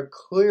answer, a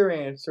clear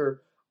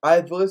answer.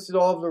 I've listed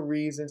all of the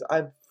reasons.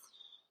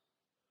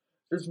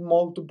 There's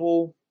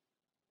multiple.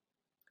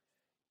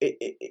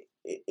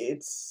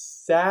 It's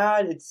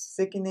sad, it's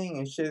sickening,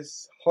 it's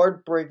just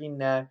heartbreaking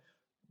that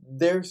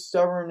their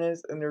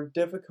stubbornness and their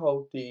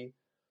difficulty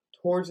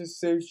towards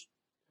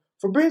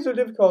for being so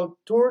difficult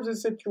towards the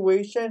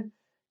situation,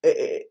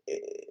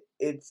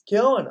 it's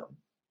killing them.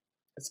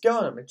 It's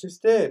killing them. It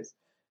just is.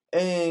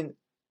 And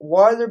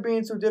why they're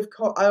being so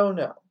difficult, I don't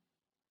know.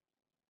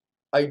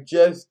 I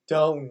just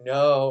don't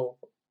know.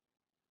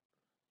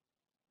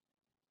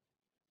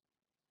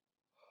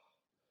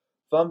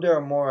 If I'm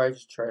Daryl Morey, I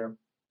just trade him.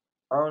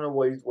 I don't know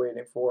what he's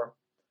waiting for.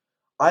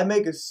 I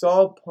make a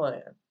solid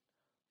plan.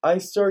 I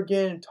start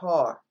getting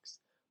talks.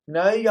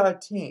 Now you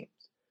got teams.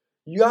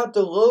 You got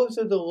the lowest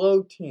of the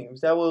low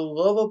teams that will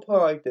love a player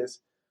like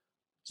this,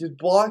 just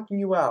blocking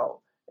you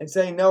out and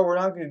saying, no, we're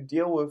not going to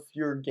deal with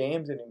your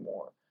games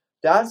anymore.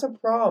 That's a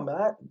problem.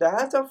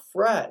 That's a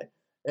threat.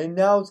 And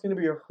now it's going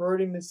to be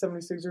hurting the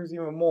 76ers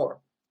even more.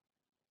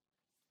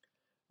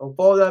 With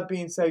all that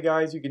being said,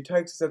 guys, you can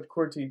text us at the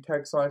QWERTY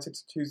text line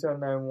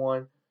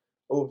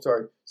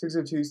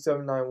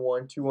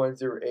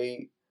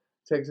 602-791-2108.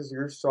 Text us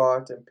your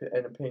thoughts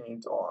and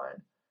opinions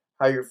on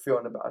how you're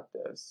feeling about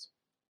this.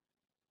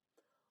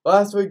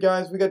 Last week,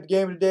 guys, we got the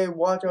game of the day,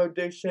 Watch Out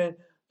Edition,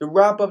 to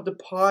wrap up the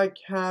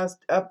podcast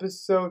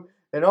episode.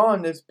 And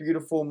on this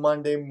beautiful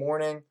Monday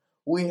morning,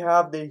 we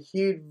have the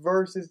Heat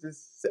versus the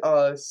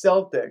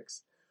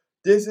Celtics.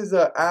 This is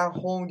an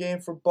at-home game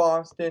for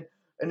Boston,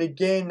 and a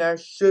game that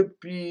should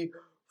be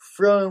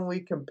thrillingly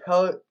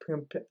competitive,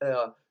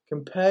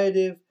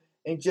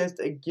 and just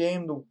a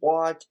game to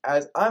watch,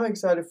 as I'm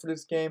excited for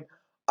this game.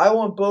 I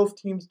want both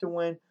teams to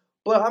win,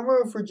 but I'm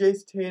rooting for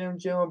Jason Tatum,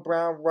 Jaylen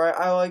Brown, right?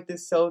 I like the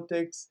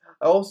Celtics.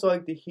 I also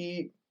like the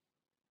Heat.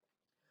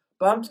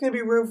 But I'm just going to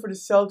be rooting for the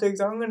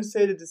Celtics. I'm going to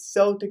say that the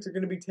Celtics are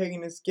going to be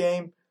taking this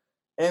game.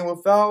 And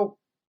without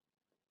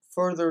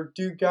further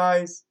ado,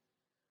 guys,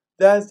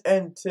 that's the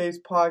end of today's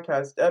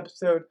podcast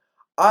episode.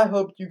 I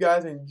hope you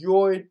guys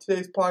enjoyed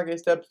today's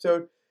podcast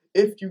episode.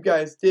 If you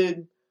guys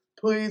did,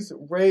 please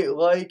rate,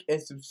 like,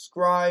 and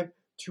subscribe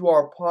to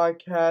our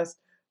podcast.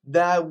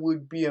 That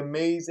would be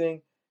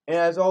amazing. And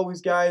as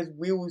always, guys,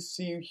 we will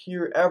see you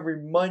here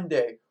every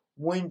Monday,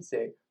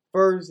 Wednesday,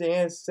 Thursday,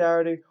 and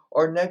Saturday.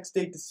 Our next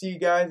date to see you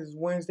guys is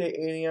Wednesday,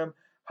 8 a.m.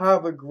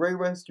 Have a great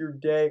rest of your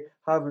day.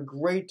 Have a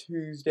great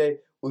Tuesday.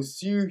 We'll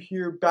see you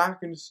here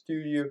back in the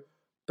studio,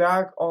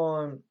 back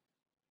on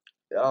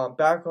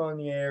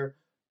the air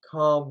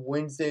come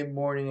Wednesday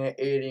morning at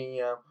 8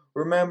 a.m.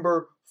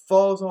 Remember,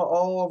 follow us on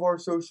all of our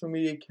social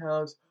media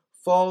accounts.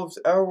 Follow us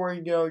everywhere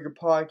you know your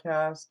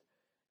podcast.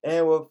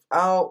 And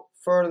without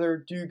further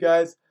ado,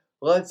 guys,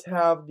 let's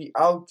have the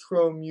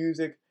outro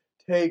music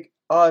take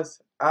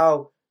us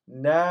out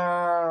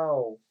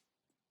now.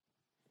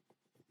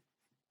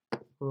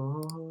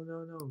 Oh,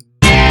 no.